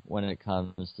circle when it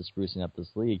comes to sprucing up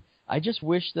this league. I just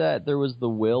wish that there was the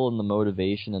will and the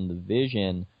motivation and the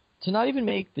vision to not even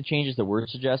make the changes that we're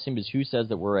suggesting, because who says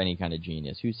that we're any kind of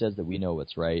genius? Who says that we know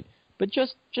what's right? But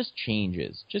just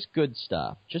changes, just good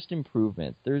stuff, just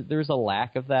improvements. There's a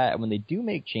lack of that, and when they do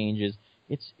make changes,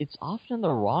 it's often in the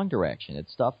wrong direction.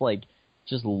 It's stuff like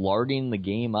just larding the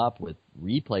game up with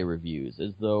replay reviews,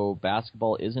 as though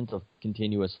basketball isn't a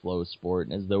continuous flow sport,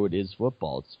 and as though it is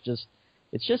football.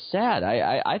 It's just sad.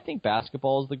 I think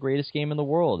basketball is the greatest game in the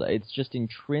world. It's just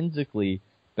intrinsically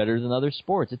better than other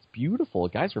sports. It's beautiful.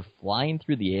 Guys are flying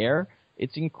through the air.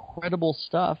 It's incredible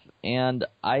stuff, and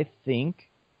I think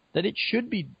that it should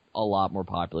be a lot more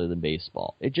popular than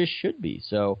baseball. It just should be.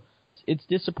 So it's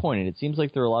disappointing. It seems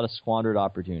like there are a lot of squandered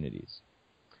opportunities.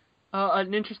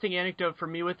 An interesting anecdote for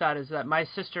me with that is that my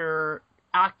sister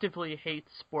actively hates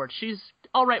sports. She's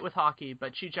all right with hockey,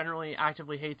 but she generally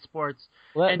actively hates sports.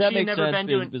 Well, and that she's makes never sense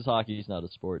been because hockey is not a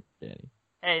sport, Danny.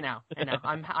 Hey now,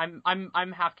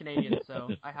 I'm half Canadian, so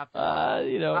I have to.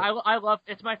 I love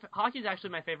hockey's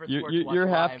actually my favorite sport. You're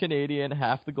half Canadian,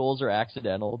 half the goals are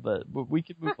accidental, but we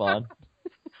can move on.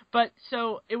 But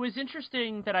so it was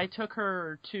interesting that I took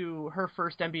her to her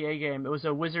first NBA game. It was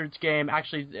a Wizards game,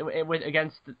 actually, it was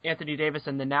against Anthony Davis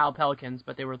and the now Pelicans,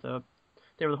 but they were the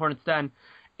Hornets then.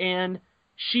 And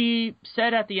she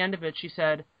said at the end of it, she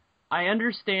said, "I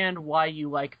understand why you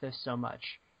like this so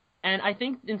much." And I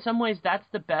think in some ways that's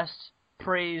the best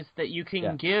praise that you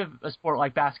can give a sport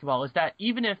like basketball, is that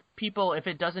even if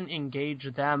it doesn't engage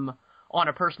them on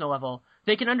a personal level,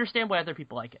 they can understand why other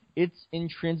people like it. It's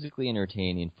intrinsically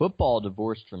entertaining. Football,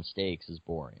 divorced from stakes, is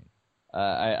boring.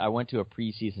 I went to a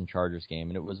preseason Chargers game,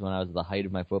 and it was when I was at the height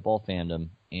of my football fandom.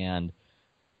 And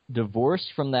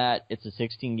divorced from that, it's a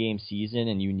 16-game season,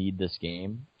 and you need this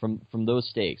game. From those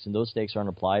stakes, and those stakes aren't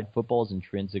applied, football is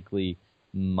intrinsically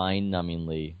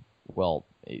mind-numbingly, well,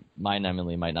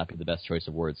 mind-numbingly might not be the best choice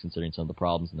of words considering some of the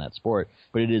problems in that sport,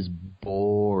 but it is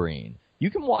boring.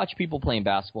 You can watch people playing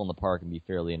basketball in the park and be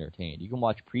fairly entertained. You can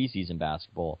watch preseason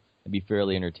basketball and be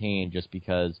fairly entertained just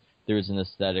because there's an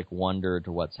aesthetic wonder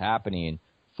to what's happening.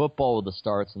 Football, with the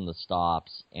starts and the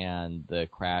stops and the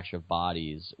crash of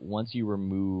bodies, once you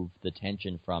remove the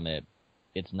tension from it,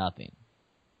 it's nothing.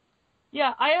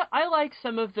 Yeah, I like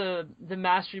some of the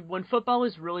mastery. When football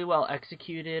is really well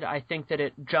executed, I think that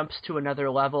it jumps to another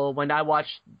level. When I watch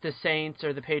the Saints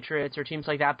or the Patriots or teams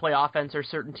like that play offense, or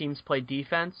certain teams play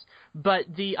defense. But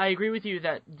I agree with you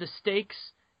that the stakes,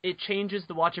 it changes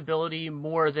the watchability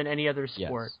more than any other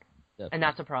sport. Yes, and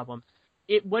that's a problem.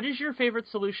 What is your favorite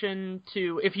solution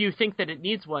to, if you think that it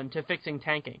needs one, to fixing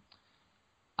tanking?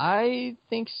 I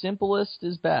think simplest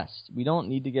is best. We don't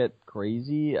need to get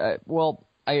crazy.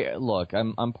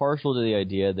 I'm partial to the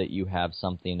idea that you have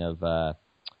something of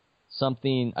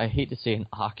something, I hate to say an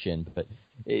auction, but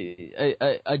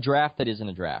a draft that isn't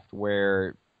a draft,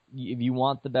 where if you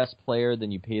want the best player,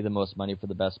 then you pay the most money for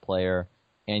the best player,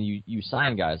 and you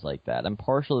sign guys like that. I'm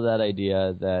partial to that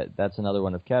idea. That's another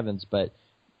one of Kevin's, but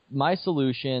my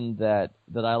solution that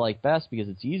I like best, because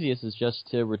it's easiest, is just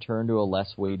to return to a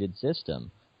less weighted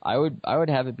system. I would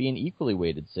have it be an equally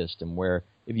weighted system where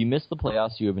if you miss the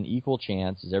playoffs, you have an equal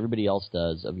chance, as everybody else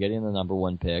does, of getting the number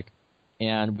one pick.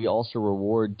 And we also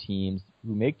reward teams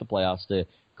who make the playoffs to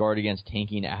guard against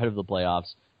tanking out of the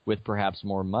playoffs with perhaps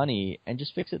more money and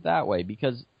just fix it that way.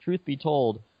 Because truth be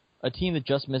told, a team that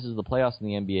just misses the playoffs in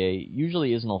the NBA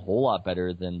usually isn't a whole lot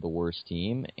better than the worst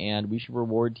team, and we should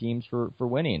reward teams for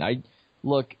winning.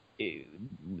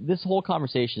 This whole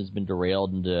conversation has been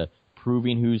derailed into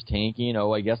proving who's tanking.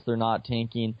 Oh, I guess they're not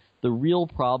tanking. The real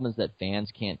problem is that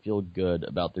fans can't feel good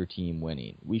about their team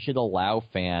winning. We should allow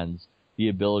fans the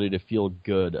ability to feel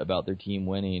good about their team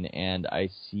winning, and I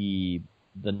see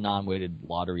the non-weighted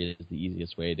lottery as the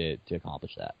easiest way to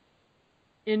accomplish that.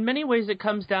 In many ways, it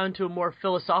comes down to a more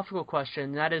philosophical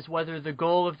question, that is whether the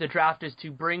goal of the draft is to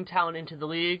bring talent into the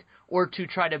league or to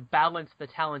try to balance the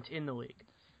talent in the league.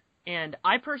 And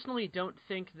I personally don't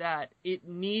think that it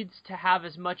needs to have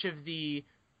as much of the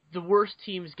worst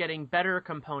teams getting better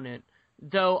component,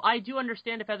 though I do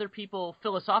understand if other people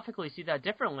philosophically see that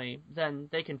differently, then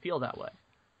they can feel that way.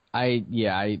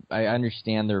 I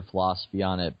understand their philosophy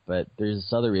on it, but there's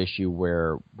this other issue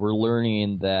where we're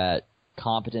learning that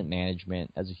competent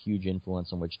management has a huge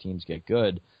influence on which teams get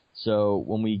good. So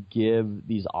when we give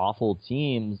these awful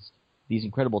teams these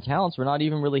incredible talents, we're not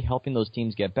even really helping those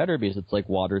teams get better because it's like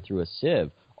water through a sieve.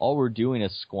 All we're doing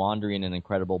is squandering an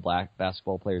incredible black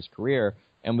basketball player's career.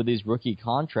 And with these rookie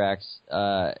contracts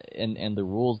and the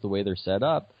rules, the way they're set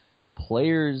up,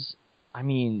 players, I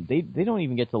mean, they don't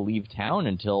even get to leave town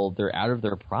until they're out of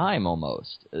their prime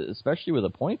almost, especially with a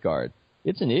point guard.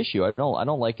 It's an issue. I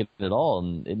don't like it at all,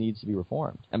 and it needs to be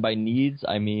reformed. And by needs,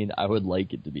 I mean I would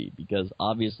like it to be, because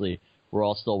obviously we're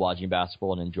all still watching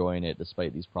basketball and enjoying it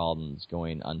despite these problems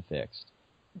going unfixed.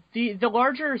 The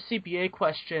larger CBA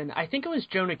question, I think it was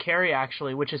Jonah Carey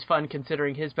actually, which is fun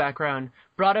considering his background,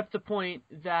 brought up the point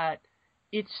that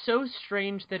it's so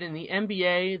strange that in the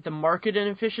NBA, the market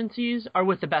inefficiencies are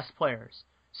with the best players.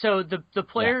 So the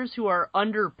players who are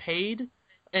underpaid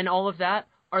and all of that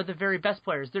are the very best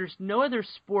players. There's no other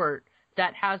sport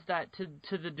that has that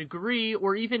to the degree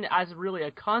or even as really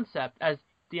a concept as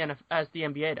the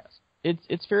NBA does.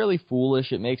 It's fairly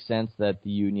foolish. It makes sense that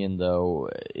the union, though,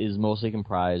 is mostly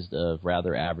comprised of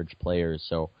rather average players,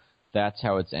 so that's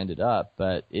how it's ended up.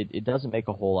 But it doesn't make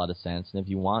a whole lot of sense, and if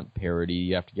you want parity,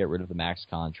 you have to get rid of the max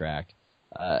contract,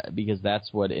 because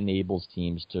that's what enables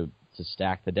teams to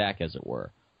stack the deck, as it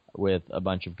were, with a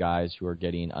bunch of guys who are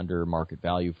getting under market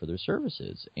value for their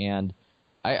services. And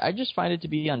I just find it to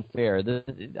be unfair.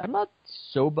 I'm not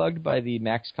so bugged by the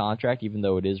max contract, even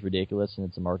though it is ridiculous and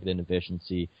it's a market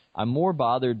inefficiency. I'm more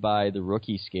bothered by the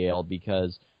rookie scale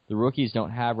because the rookies don't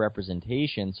have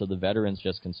representation, so the veterans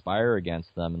just conspire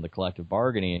against them in the collective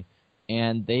bargaining,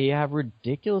 and they have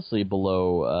ridiculously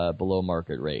below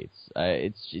market rates.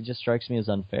 It just strikes me as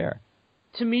unfair.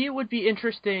 To me, it would be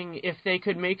interesting if they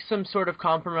could make some sort of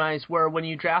compromise where when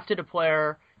you drafted a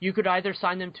player, you could either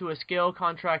sign them to a scale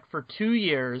contract for 2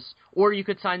 years, or you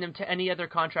could sign them to any other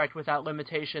contract without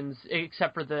limitations,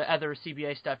 except for the other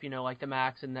CBA stuff, like the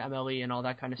max and the MLE and all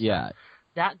that kind of stuff.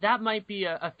 Yeah. That might be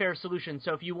a fair solution.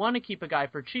 So if you want to keep a guy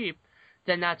for cheap,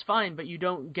 then that's fine, but you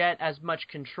don't get as much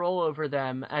control over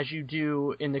them as you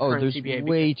do in the current CBA. There's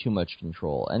way too much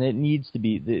control, and it needs to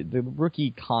be the rookie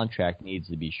contract needs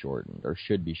to be shortened, or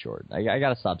should be shortened. I got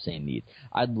to stop saying needs.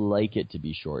 I'd like it to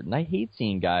be shortened. I hate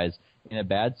seeing guys in a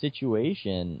bad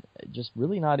situation just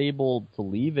really not able to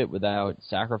leave it without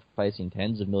sacrificing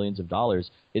tens of millions of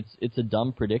dollars. It's a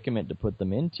dumb predicament to put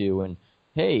them into, and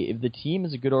hey, if the team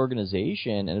is a good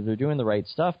organization and if they're doing the right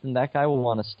stuff, then that guy will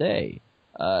want to stay.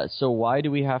 So why do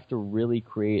we have to really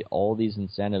create all these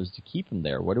incentives to keep him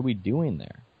there? What are we doing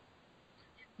there?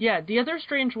 Yeah, the other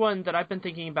strange one that I've been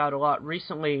thinking about a lot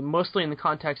recently, mostly in the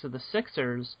context of the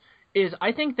Sixers, is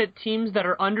I think that teams that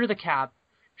are under the cap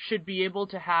should be able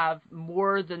to have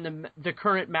more than the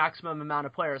current maximum amount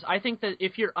of players. I think that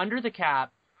if you're under the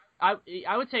cap, I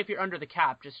would say if you're under the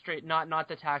cap, just straight, not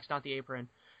the tax, not the apron,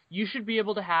 you should be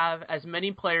able to have as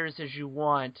many players as you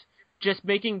want.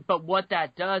 But what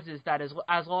that does is that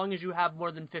as long as you have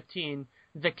more than 15,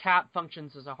 the cap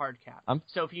functions as a hard cap.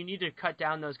 So if you need to cut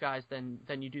down those guys, then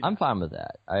you do that. I'm fine with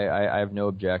that. I have no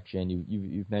objection.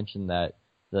 You've mentioned that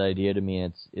the idea to me,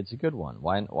 it's a good one.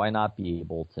 Why not be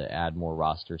able to add more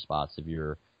roster spots if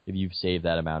you've saved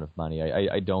that amount of money?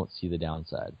 I don't see the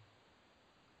downside.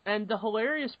 And the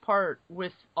hilarious part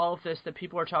with all of this that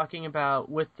people are talking about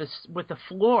with the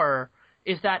floor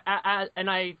is that, and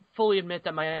I fully admit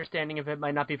that my understanding of it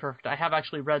might not be perfect. I have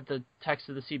actually read the text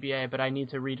of the CBA, but I need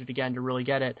to read it again to really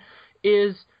get it,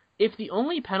 is if the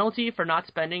only penalty for not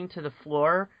spending to the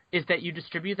floor is that you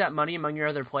distribute that money among your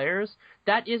other players,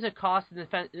 that is a cost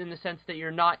in the sense that you're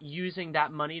not using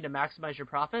that money to maximize your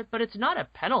profit, but it's not a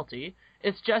penalty.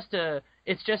 It's just a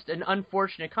it's just an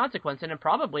unfortunate consequence, and it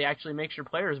probably actually makes your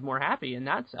players more happy in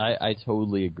that sense. I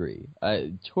totally agree.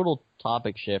 Total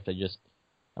topic shift.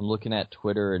 I'm looking at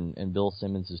Twitter, and Bill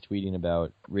Simmons is tweeting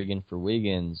about Riggin for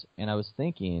Wiggins, and I was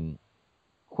thinking,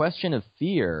 question of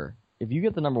fear, if you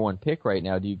get the number 1 pick right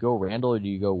now, do you go Randall or do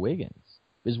you go Wiggins?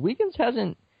 Because Wiggins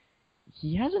hasn't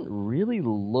really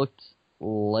looked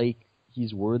like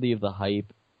he's worthy of the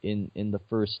hype in the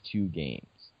first 2 games.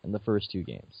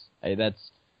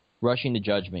 That's rushing to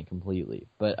judgment completely.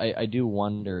 But I do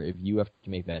wonder, if you have to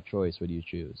make that choice, what do you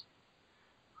choose?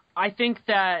 I think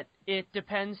that it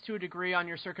depends to a degree on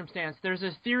your circumstance. There's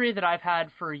a theory that I've had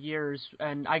for years,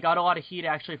 and I got a lot of heat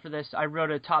actually for this. I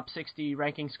wrote a top 60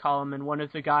 rankings column, and one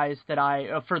of the guys that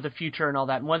for the future and all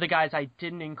that, and one of the guys I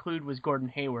didn't include was Gordon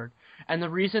Hayward. And the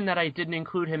reason that I didn't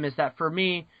include him is that for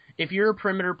me, if you're a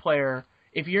perimeter player,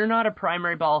 if you're not a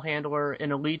primary ball handler,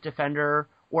 an elite defender,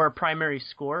 or a primary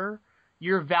scorer,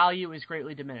 your value is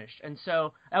greatly diminished. And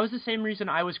so that was the same reason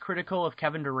I was critical of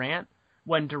Kevin Durant.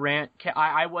 When Durant,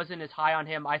 I wasn't as high on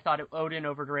him. I thought Odin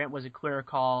over Durant was a clear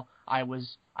call. I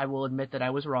will admit that I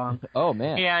was wrong. Oh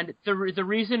man! And the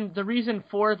reason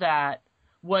for that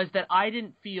was that I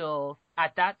didn't feel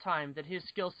at that time that his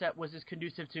skill set was as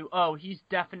conducive to, he's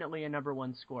definitely a number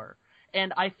 1 scorer.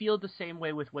 And I feel the same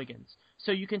way with Wiggins.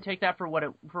 So you can take that for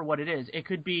what it is. It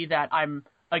could be that I'm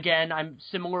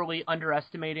similarly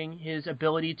underestimating his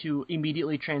ability to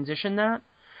immediately transition that.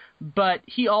 But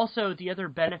he also, the other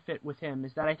benefit with him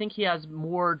is that I think he has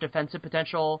more defensive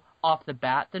potential off the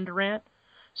bat than Durant.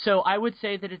 So I would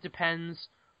say that it depends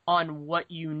on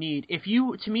what you need. If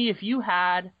you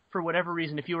had, for whatever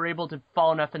reason, if you were able to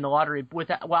fall enough in the lottery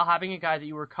while having a guy that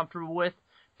you were comfortable with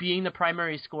being the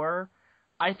primary scorer,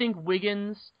 I think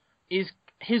Wiggins is,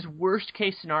 his worst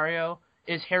case scenario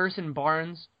is Harrison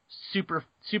Barnes super,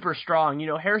 super strong.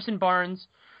 Harrison Barnes,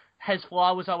 his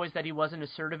flaw was always that he wasn't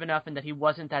assertive enough and that he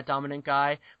wasn't that dominant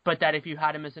guy, but that if you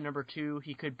had him as a number 2,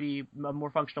 he could be a more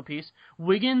functional piece.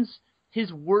 Wiggins,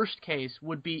 his worst case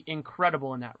would be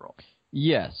incredible in that role.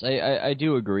 Yes, I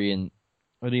do agree, and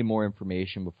I need more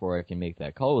information before I can make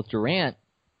that call. With Durant,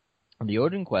 on the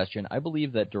Odin question, I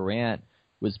believe that Durant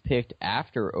was picked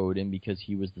after Odin because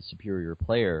he was the superior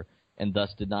player and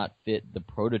thus did not fit the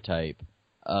prototype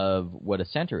of what a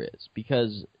center is.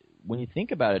 Because when you think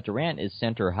about it, Durant is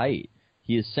center height.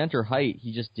 He is center height.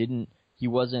 He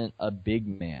wasn't a big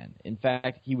man. In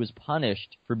fact, he was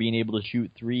punished for being able to shoot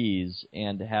threes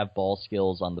and have ball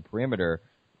skills on the perimeter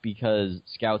because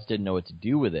scouts didn't know what to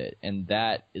do with it. And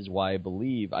that is why I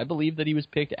believe that he was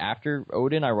picked after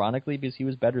Odin, ironically, because he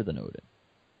was better than Odin.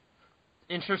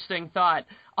 Interesting thought.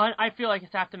 I feel like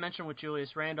I have to mention with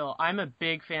Julius Randle, I'm a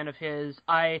big fan of his.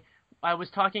 I was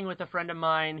talking with a friend of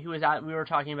mine we were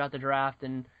talking about the draft,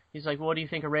 and he's like, what do you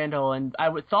think of Randall? And I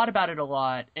thought about it a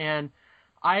lot, and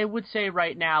I would say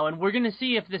right now, and we're going to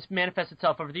see if this manifests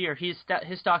itself over the year, his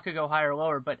stock could go higher or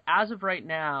lower, but as of right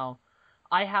now,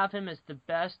 I have him as the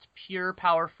best pure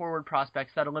power forward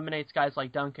prospects that eliminates guys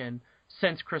like Duncan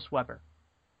since Chris Webber.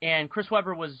 And Chris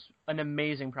Webber was an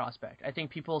amazing prospect. I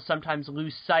think people sometimes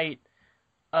lose sight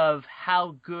of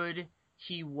how good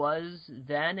he was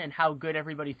then and how good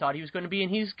everybody thought he was going to be,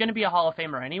 and he's going to be a Hall of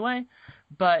Famer anyway,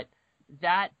 but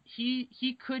that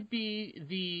he could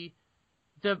be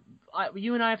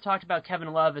you and I have talked about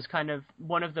Kevin Love as kind of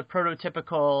one of the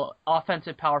prototypical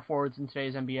offensive power forwards in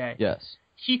today's NBA. Yes.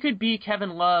 He could be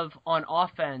Kevin Love on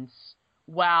offense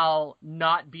while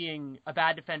not being a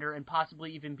bad defender and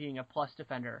possibly even being a plus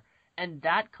defender. And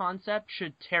that concept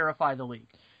should terrify the league.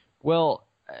 Well,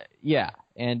 yeah,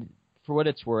 and for what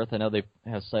it's worth, I know they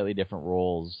have slightly different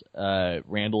roles.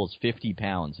 Randall is 50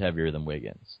 pounds heavier than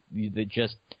Wiggins.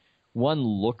 One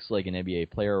looks like an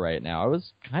NBA player right now. I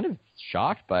was kind of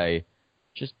shocked by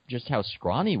just how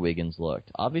scrawny Wiggins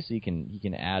looked. Obviously, he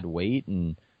can add weight,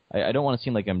 and I don't want to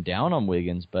seem like I'm down on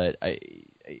Wiggins, but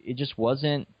it just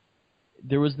wasn't.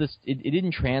 There was this. It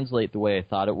didn't translate the way I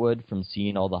thought it would from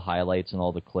seeing all the highlights and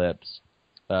all the clips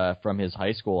from his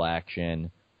high school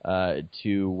action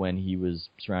to when he was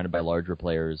surrounded by larger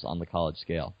players on the college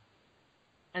scale.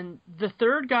 And the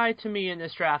third guy to me in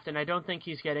this draft, and I don't think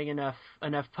he's getting enough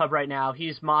pub right now.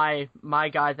 He's my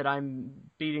guy that I'm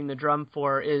beating the drum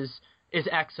for is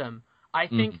Exum. I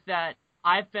think that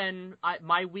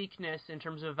my weakness in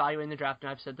terms of evaluating the draft, and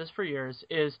I've said this for years,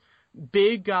 is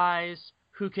big guys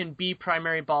who can be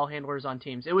primary ball handlers on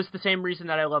teams. It was the same reason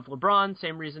that I love LeBron,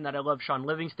 same reason that I love Sean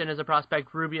Livingston as a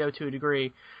prospect, Rubio to a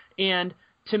degree. And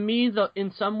to me,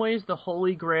 in some ways, the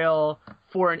holy grail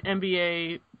for an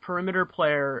NBA perimeter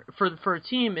player for a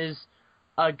team is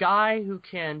a guy who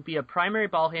can be a primary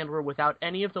ball handler without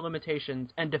any of the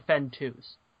limitations and defend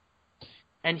twos.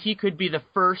 and he could be the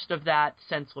first of that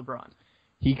since LeBron.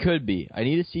 He could be. I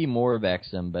need to see more of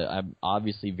Exum, but I'm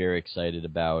obviously very excited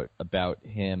about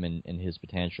him and his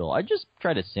potential. I just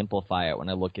try to simplify it when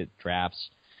I look at drafts.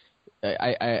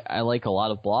 I like a lot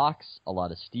of blocks, a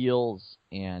lot of steals,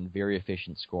 and very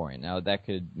efficient scoring. Now, that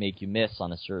could make you miss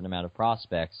on a certain amount of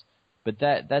prospects, but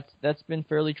that's been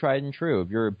fairly tried and true. If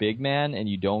you're a big man and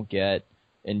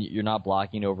you're not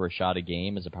blocking over a shot a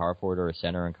game as a power forward or a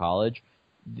center in college,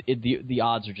 the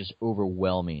odds are just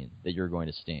overwhelming that you're going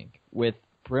to stink. With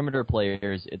perimeter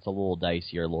players, it's a little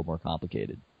dicier, a little more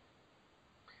complicated.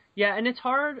 Yeah, and it's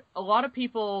hard. A lot of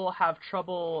people have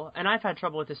trouble, and I've had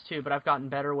trouble with this too, but I've gotten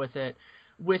better with it,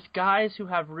 with guys who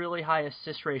have really high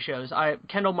assist ratios.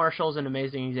 Kendall Marshall is an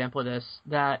amazing example of this,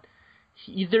 that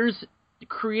there's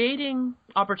creating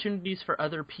opportunities for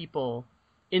other people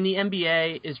in the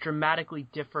NBA is dramatically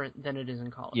different than it is in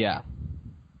college. Yeah.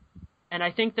 And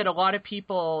I think that a lot of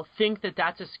people think that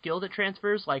that's a skill that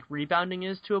transfers, like rebounding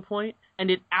is to a point,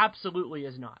 and it absolutely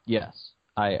is not. Yes,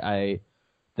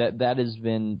 that has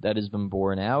been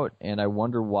borne out, and I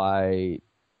wonder why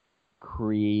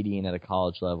creating at a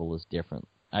college level is different.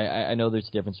 I know there's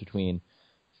a difference between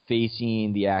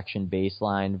facing the action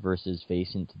baseline versus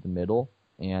facing to the middle,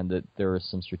 and that there are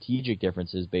some strategic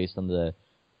differences based on the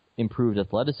improved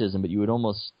athleticism. But you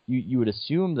would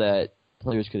assume that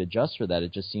players could adjust for that.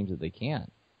 It just seems that they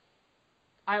can't.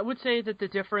 I would say that the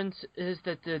difference is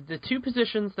that the two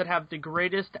positions that have the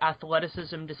greatest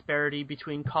athleticism disparity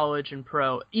between college and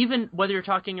pro, even whether you're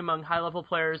talking among high-level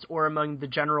players or among the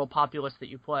general populace that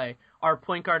you play, are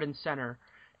point guard and center.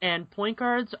 And point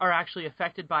guards are actually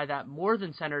affected by that more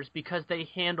than centers because they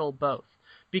handle both.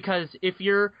 Because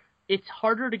it's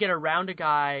harder to get around a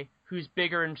guy who's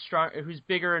bigger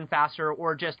and faster,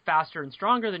 or just faster and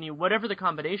stronger than you, whatever the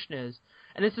combination is.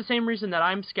 And it's the same reason that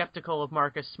I'm skeptical of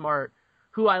Marcus Smart,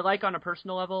 who I like on a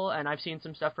personal level, and I've seen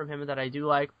some stuff from him that I do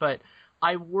like, but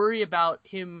I worry about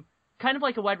him, kind of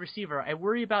like a wide receiver, I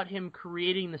worry about him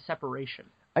creating the separation.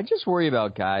 I just worry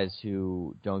about guys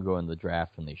who don't go in the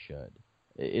draft when they should.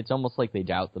 It's almost like they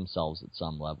doubt themselves at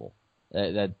some level.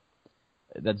 That's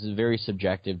a very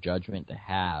subjective judgment to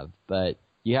have, but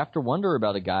you have to wonder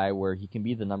about a guy where he can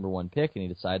be the number one pick and he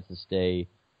decides to stay.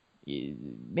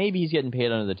 Maybe he's getting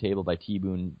paid under the table by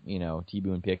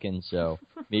T-Boone Pickens, so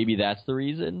maybe that's the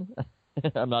reason.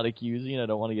 I'm not accusing. I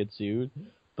don't want to get sued.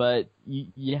 But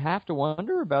you have to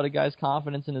wonder about a guy's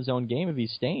confidence in his own game if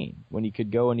he's staying, when he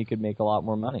could go and he could make a lot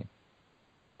more money.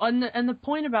 And the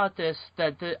point about this,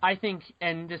 I think,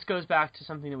 and this goes back to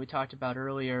something that we talked about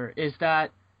earlier, is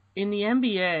that in the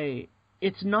NBA,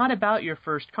 it's not about your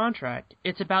first contract.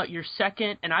 It's about your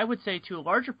second, and I would say to a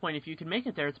larger point, if you can make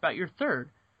it there, it's about your third.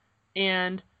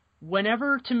 And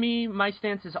whenever, to me, my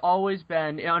stance has always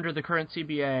been, under the current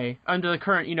CBA, under the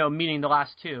current, meaning the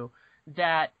last two,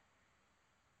 that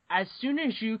as soon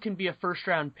as you can be a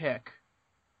first-round pick,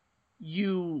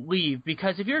 you leave.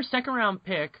 Because if you're a second-round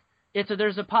pick,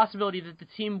 there's a possibility that the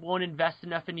team won't invest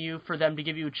enough in you for them to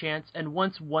give you a chance. And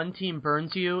once one team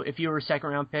burns you, if you were a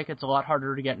second-round pick, it's a lot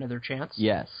harder to get another chance.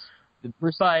 Yes.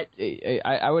 But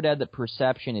I would add that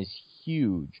perception is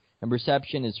huge. And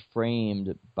perception is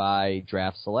framed by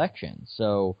draft selection.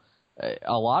 So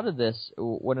a lot of this,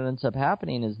 what ends up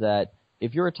happening is that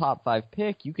if you're a top 5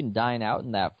 pick, you can dine out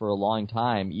in that for a long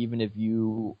time, even if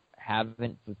you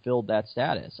haven't fulfilled that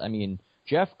status. I mean,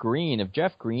 if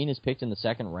Jeff Green is picked in the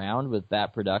second round with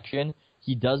that production,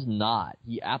 he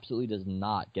absolutely does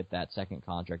not get that second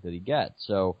contract that he gets.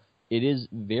 So it is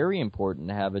very important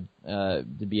to have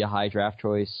to be a high draft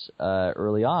choice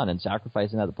early on, and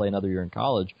sacrificing that to play another year in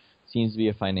college seems to be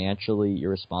a financially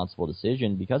irresponsible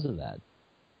decision because of that.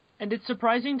 And it's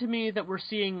surprising to me that we're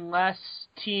seeing less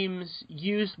teams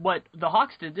use what the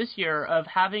Hawks did this year of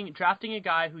drafting a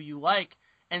guy who you like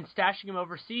and stashing him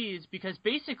overseas, because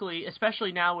basically,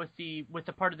 especially now with the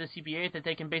part of the CBA that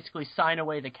they can basically sign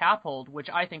away the cap hold, which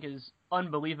I think is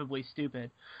unbelievably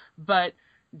stupid. But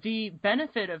the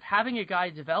benefit of having a guy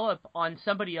develop on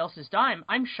somebody else's dime,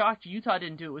 I'm shocked Utah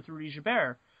didn't do it with Rudy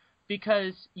Gobert.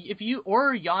 Because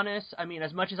or Giannis, I mean,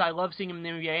 as much as I love seeing him in the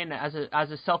NBA, and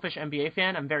as a selfish NBA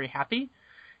fan, I'm very happy.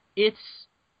 It's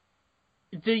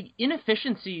the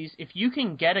inefficiencies. If you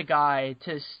can get a guy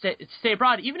to stay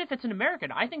abroad, even if it's an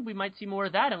American, I think we might see more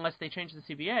of that unless they change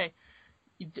the CBA.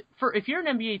 If you're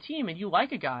an NBA team and you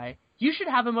like a guy, you should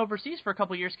have him overseas for a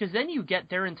couple of years, because then you get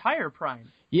their entire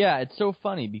prime. Yeah, it's so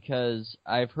funny because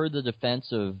I've heard the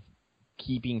defense of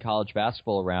keeping college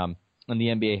basketball around and the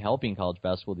NBA helping college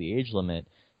basketball, the age limit,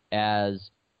 as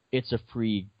it's a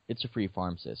free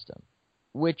farm system,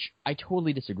 which I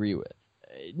totally disagree with.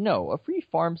 no, a free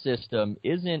farm system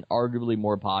isn't arguably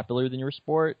more popular than your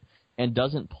sport and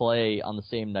doesn't play on the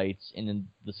same nights and in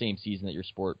the same season that your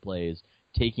sport plays,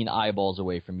 taking eyeballs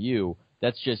away from you.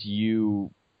 That's just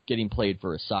you getting played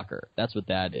for a sucker. That's what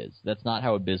that is. That's not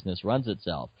how a business runs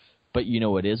itself. But you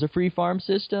know what is a free farm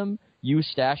system? You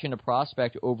stashing a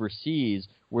prospect overseas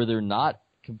where they're not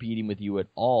competing with you at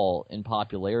all in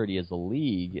popularity as a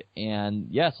league, and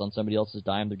yes, on somebody else's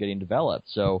dime they're getting developed.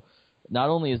 So not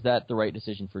only is that the right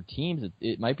decision for teams,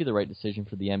 it might be the right decision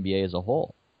for the NBA as a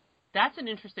whole. That's an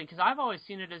interesting, because I've always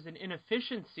seen it as an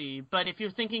inefficiency, but if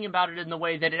you're thinking about it in the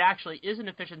way that it actually is an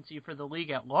efficiency for the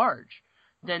league at large,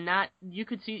 then that you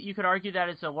could argue that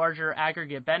it's a larger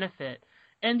aggregate benefit.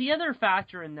 And the other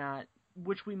factor in that,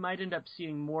 which we might end up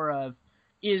seeing more of,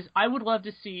 is I would love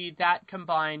to see that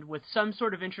combined with some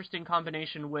sort of interesting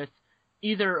combination with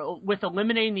either with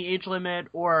eliminating the age limit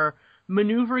or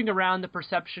maneuvering around the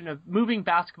perception of moving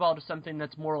basketball to something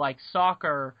that's more like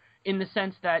soccer, in the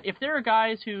sense that if there are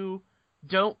guys who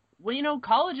don't, well, you know,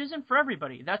 college isn't for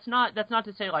everybody. That's not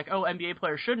to say like, oh, NBA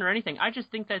players shouldn't or anything. I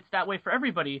just think that's that way for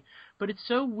everybody. But it's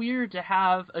so weird to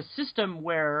have a system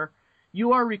where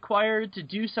you are required to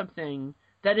do something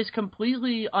that is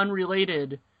completely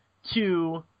unrelated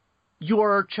to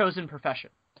your chosen profession.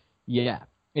 Yeah,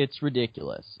 it's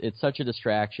ridiculous. It's such a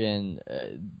distraction.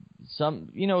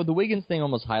 The Wiggins thing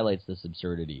almost highlights this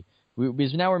absurdity.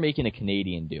 Because now we're making a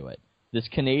Canadian do it. This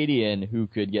Canadian who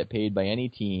could get paid by any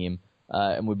team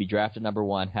and would be drafted number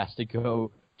 1 has to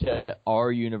go to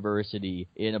our university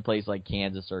in a place like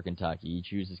Kansas or Kentucky. He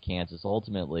chooses Kansas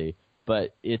ultimately.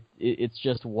 But it's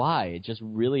just why. It just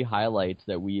really highlights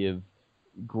that we have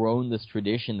grown this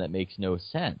tradition that makes no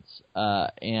sense.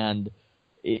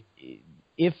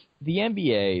 If the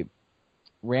NBA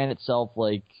ran itself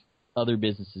like other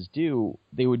businesses do,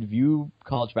 they would view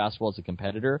college basketball as a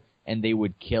competitor, and they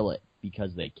would kill it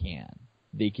because they can.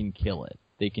 They can kill it.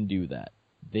 They can do that.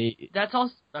 That's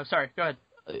all. Oh, sorry. Go ahead.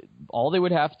 All they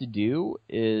would have to do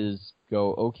is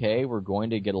go, okay, we're going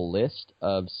to get a list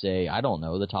of, say, I don't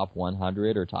know, the top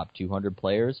 100 or top 200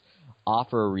 players,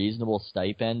 offer a reasonable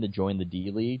stipend to join the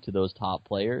D-League to those top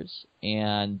players,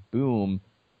 and boom,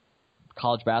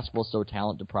 college basketball is so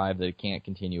talent-deprived that it can't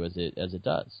continue as it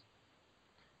does.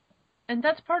 And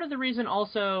that's part of the reason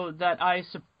also that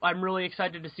I'm really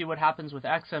excited to see what happens with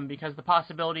Exum, because the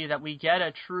possibility that we get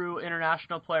a true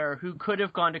international player who could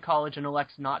have gone to college and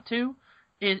elects not to,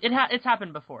 it's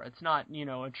happened before. It's not,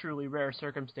 a truly rare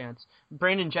circumstance.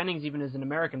 Brandon Jennings even is an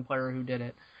American player who did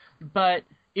it. But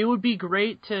it would be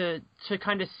great to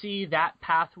kind of see that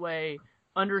pathway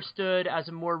understood as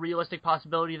a more realistic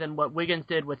possibility than what Wiggins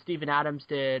did, what Steven Adams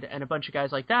did, and a bunch of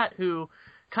guys like that who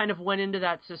kind of went into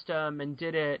that system and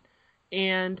did it.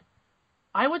 And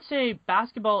I would say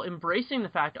basketball embracing the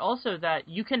fact also that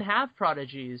you can have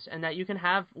prodigies and that you can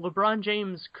have LeBron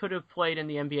James could have played in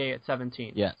the NBA at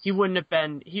 17. Yes. He wouldn't have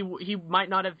been, he might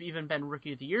not have even been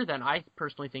Rookie of the Year then. I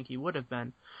personally think he would have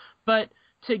been. But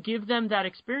to give them that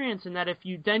experience, and that if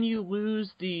you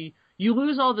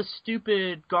lose all the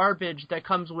stupid garbage that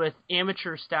comes with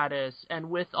amateur status and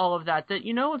with all of that,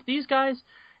 if these guys,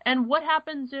 and what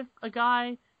happens if a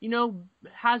guy,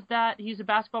 has that, he's a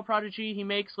basketball prodigy,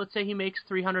 let's say he makes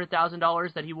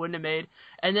 $300,000 that he wouldn't have made,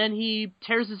 and then he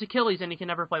tears his Achilles and he can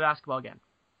never play basketball again.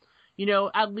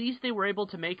 At least they were able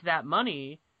to make that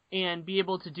money and be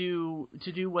able to do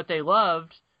what they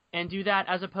loved and do that,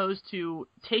 as opposed to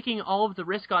taking all of the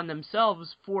risk on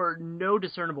themselves for no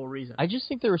discernible reason. I just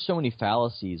think there are so many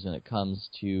fallacies when it comes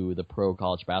to the pro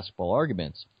college basketball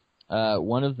arguments.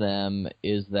 One of them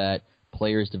is that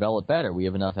players develop better. We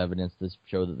have enough evidence to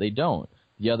show that they don't.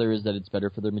 The other is that it's better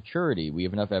for their maturity. We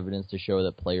have enough evidence to show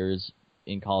that players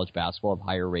in college basketball have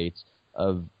higher rates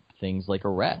of things like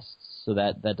arrests, so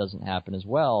that doesn't happen as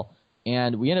well.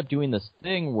 And we end up doing this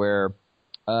thing where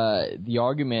the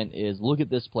argument is, look at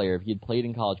this player. If he had played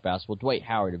in college basketball, Dwight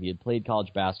Howard, if he had played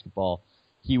college basketball,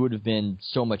 he would have been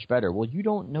so much better. Well, you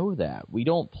don't know that. We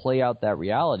don't play out that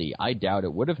reality. I doubt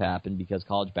it would have happened because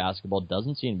college basketball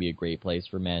doesn't seem to be a great place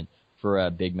for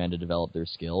big men to develop their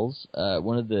skills.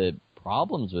 One of the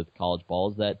problems with college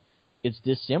ball is that it's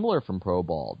dissimilar from pro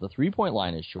ball. The three-point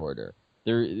line is shorter.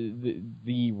 The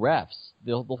refs,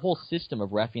 the whole system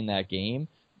of reffing that game,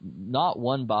 not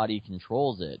one body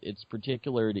controls it. It's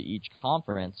particular to each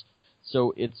conference.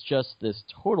 So it's just this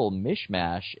total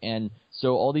mishmash. And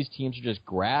so all these teams are just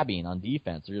grabbing on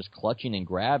defense. They're just clutching and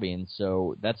grabbing.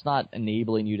 So that's not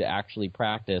enabling you to actually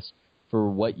practice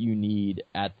for what you need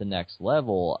at the next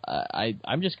level.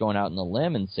 I'm just going out on a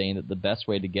limb and saying that the best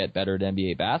way to get better at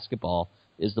NBA basketball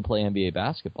is to play NBA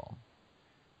basketball.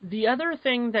 The other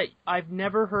thing that I've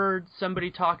never heard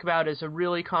somebody talk about as a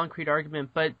really concrete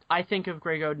argument, but I think of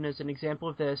Greg Oden as an example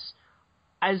of this,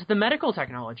 as the medical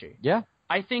technology. Yeah.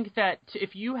 I think that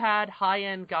if you had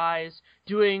high-end guys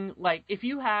doing, like, if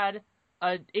you had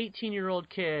an 18-year-old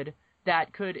kid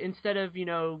that could, instead of,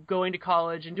 going to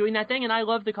college and doing that thing, and I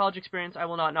love the college experience, I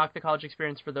will not knock the college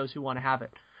experience for those who want to have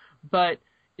it, but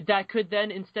that could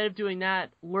then, instead of doing that,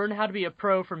 learn how to be a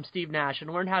pro from Steve Nash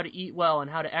and learn how to eat well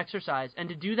and how to exercise, and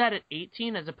to do that at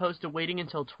 18 as opposed to waiting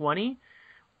until 20,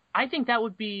 I think that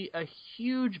would be a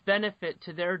huge benefit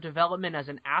to their development as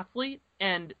an athlete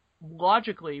and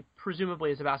logically,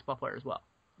 presumably, as a basketball player as well.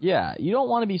 Yeah, you don't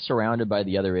want to be surrounded by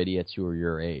the other idiots who are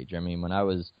your age. I mean, when I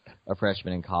was a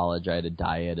freshman in college, I had a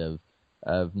diet of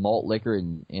malt liquor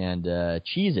and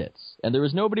Cheez-Its, and there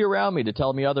was nobody around me to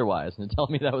tell me otherwise and to tell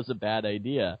me that was a bad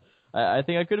idea. I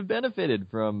think I could have benefited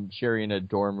from sharing a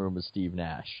dorm room with Steve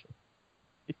Nash.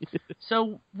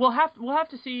 So we'll have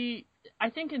to see.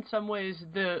 I think in some ways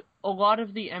a lot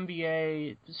of the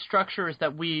NBA structures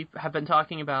that we have been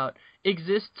talking about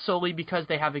exist solely because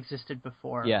they have existed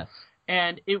before. Yes.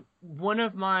 And one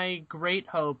of my great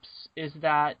hopes is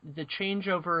that the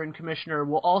changeover in commissioner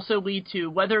will also lead to,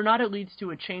 whether or not it leads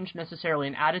to a change necessarily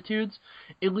in attitudes,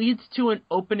 it leads to an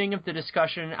opening of the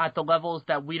discussion at the levels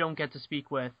that we don't get to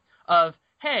speak with of,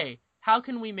 hey, how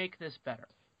can we make this better?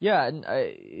 Yeah, and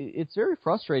it's very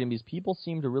frustrating because people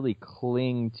seem to really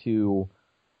cling to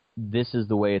this is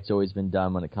the way it's always been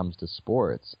done when it comes to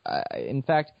sports. In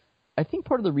fact, I think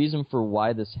part of the reason for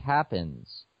why this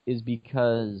happens is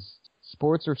because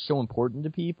sports are so important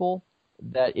to people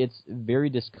that it's very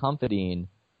discomforting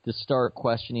to start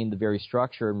questioning the very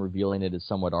structure and revealing it as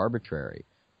somewhat arbitrary.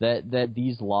 That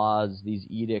these laws, these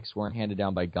edicts weren't handed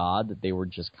down by God, that they were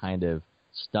just kind of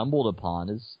stumbled upon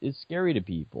is scary to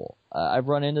people. I've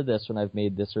run into this when I've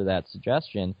made this or that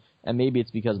suggestion, and maybe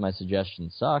it's because my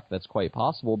suggestions suck. That's quite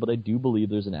possible, but I do believe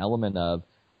there's an element of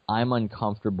I'm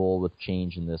uncomfortable with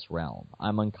change in this realm.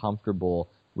 I'm uncomfortable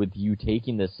with you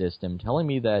taking this system, telling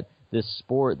me that this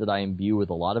sport that I imbue with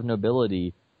a lot of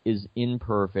nobility is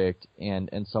imperfect and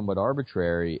somewhat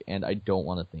arbitrary, and I don't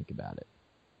want to think about it.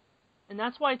 And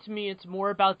that's why, to me, it's more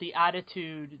about the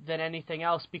attitude than anything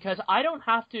else, because I don't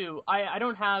have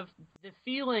the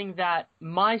feeling that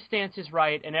my stance is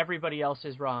right and everybody else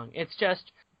is wrong. It's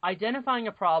just identifying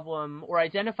a problem or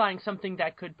identifying something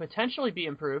that could potentially be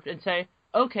improved and say,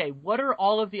 okay, what are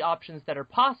all of the options that are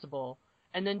possible?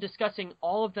 And then discussing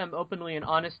all of them openly and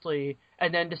honestly,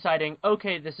 and then deciding,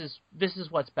 okay, this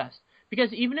is what's best.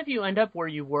 Because even if you end up where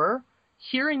you were,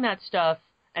 hearing that stuff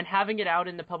and having it out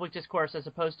in the public discourse as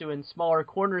opposed to in smaller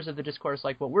corners of the discourse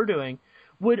like what we're doing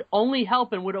would only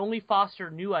help and would only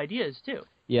foster new ideas too.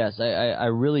 Yes, I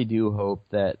really do hope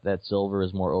that Silver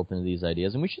is more open to these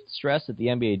ideas. And we should stress that the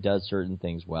NBA does certain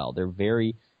things well. They're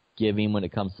very giving when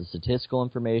it comes to statistical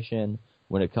information,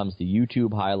 when it comes to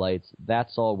YouTube highlights.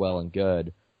 That's all well and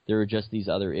good. There are just these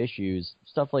other issues,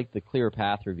 stuff like the Clear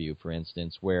Path review, for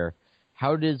instance, where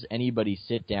how does anybody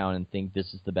sit down and think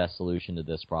this is the best solution to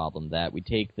this problem? That we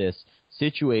take this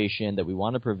situation that we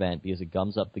want to prevent because it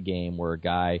gums up the game where a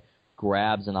guy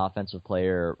grabs an offensive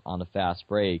player on a fast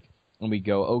break, and we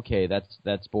go, okay,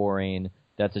 that's boring,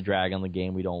 that's a drag on the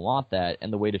game, we don't want that.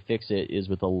 And the way to fix it is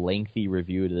with a lengthy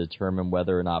review to determine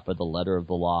whether or not, by the letter of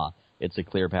the law, it's a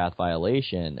Clear Path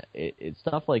violation. It's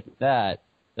stuff like that.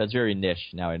 That's very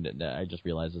niche now. I just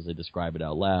realized as I describe it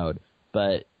out loud.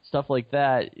 But stuff like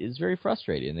that is very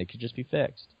frustrating. It could just be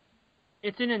fixed.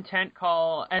 It's an intent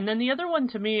call. And then the other one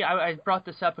to me, I brought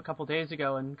this up a couple days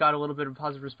ago and got a little bit of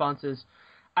positive responses.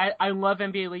 I love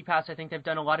NBA League Pass. I think they've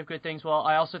done a lot of good things well.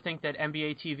 I also think that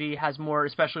NBA TV has more,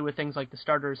 especially with things like the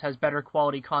starters, has better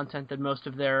quality content than most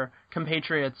of their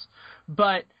compatriots.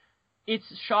 But it's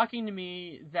shocking to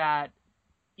me that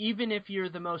even if you're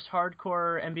the most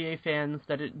hardcore NBA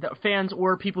fans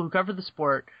or people who cover the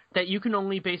sport, that you can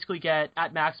only basically get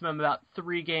at maximum about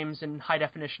 3 games in high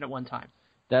definition at one time.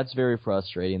 That's very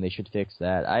frustrating. They should fix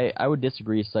that. I would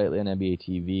disagree slightly on NBA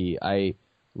TV. I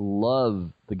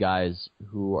love the guys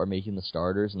who are making the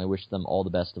starters, and I wish them all the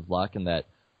best of luck, and that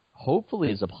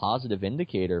hopefully is a positive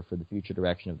indicator for the future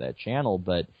direction of that channel.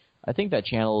 But I think that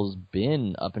channel's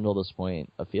been, up until this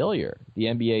point, a failure. The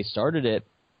NBA started it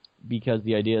because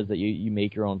the idea is that you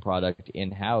make your own product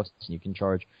in-house and you can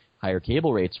charge higher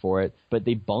cable rates for it, but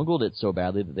they bungled it so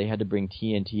badly that they had to bring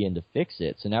TNT in to fix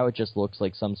it. So now it just looks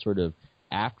like some sort of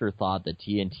afterthought that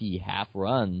TNT half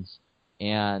runs,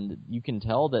 and you can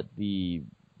tell that the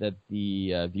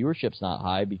viewership's not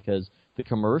high because the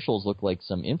commercials look like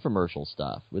some infomercial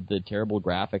stuff with the terrible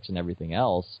graphics and everything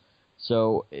else.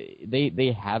 So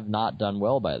they have not done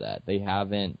well by that. They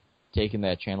haven't taken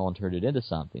that channel and turned it into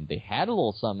something. They had a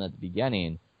little something at the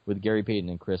beginning with Gary Payton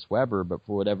and Chris Webber, but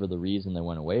for whatever the reason they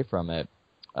went away from it,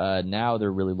 now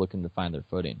they're really looking to find their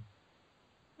footing.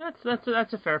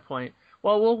 That's a fair point.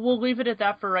 Well, we'll leave it at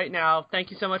that for right now. Thank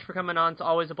you so much for coming on. It's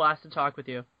always a blast to talk with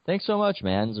you. Thanks so much,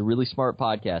 man. It's a really smart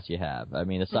podcast you have. I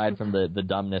mean, aside from the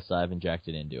dumbness I've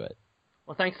injected into it.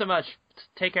 Well, thanks so much.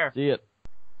 Take care. See ya.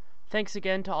 Thanks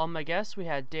again to all my guests. We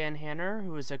had Dan Hanner,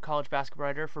 who is a college basketball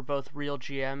writer for both Real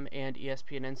GM and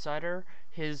ESPN Insider.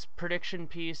 His prediction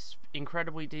piece,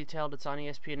 incredibly detailed, it's on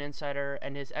ESPN Insider,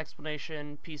 and his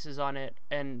explanation pieces on it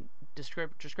and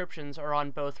descriptions are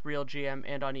on both Real GM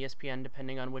and on ESPN,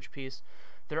 depending on which piece.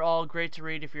 They're all great to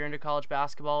read if you're into college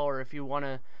basketball, or if you want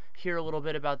to hear a little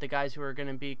bit about the guys who are going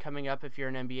to be coming up if you're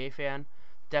an NBA fan.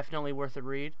 Definitely worth a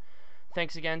read.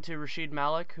 Thanks again to Rashid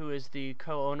Malik, who is the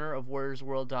co-owner of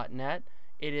WarriorsWorld.net.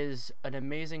 It is an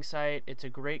amazing site. It's a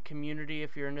great community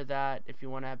if you're into that. If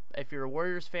you're a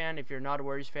Warriors fan, if you're not a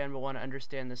Warriors fan but want to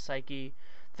understand the psyche,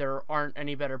 there aren't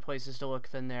any better places to look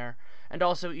than there. And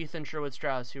also Ethan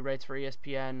Sherwood-Strauss, who writes for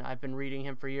ESPN. I've been reading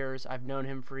him for years. I've known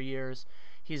him for years.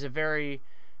 He's a very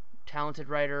talented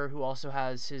writer who also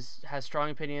has strong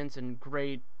opinions and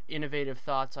great innovative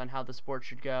thoughts on how the sport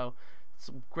should go. It's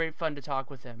great fun to talk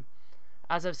with him.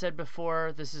 As I've said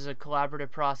before, this is a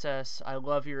collaborative process. I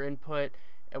love your input.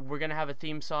 We're going to have a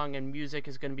theme song, and music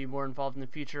is going to be more involved in the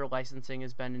future. Licensing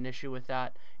has been an issue with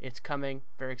that. It's coming.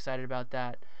 Very excited about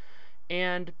that.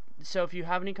 And so if you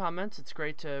have any comments, it's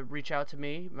great to reach out to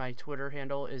me. My Twitter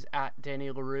handle is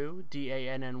 @DannyLeroux,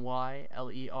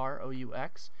 DANNYLEROUX. You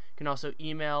can also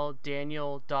email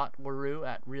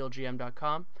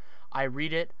daniel.leroux@realgm.com. I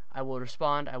read it. I will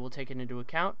respond. I will take it into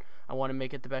account. I want to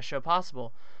make it the best show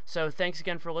possible. So thanks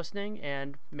again for listening,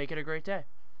 and make it a great day.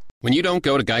 When you don't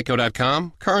go to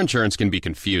Geico.com, car insurance can be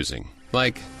confusing.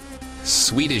 Like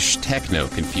Swedish techno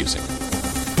confusing.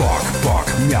 Bark, bark,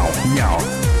 meow, meow.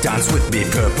 Dance with me,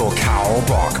 purple cow.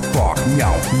 Bark, bark,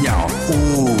 meow, meow.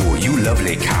 Ooh, you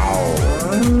lovely cow.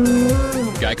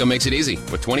 Geico makes it easy.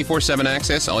 With 24/7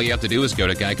 access, all you have to do is go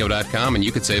to Geico.com and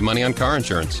you could save money on car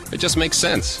insurance. It just makes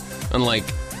sense. Unlike,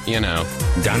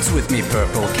 Dance with me,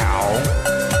 purple cow.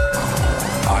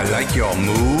 I like your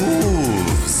moves.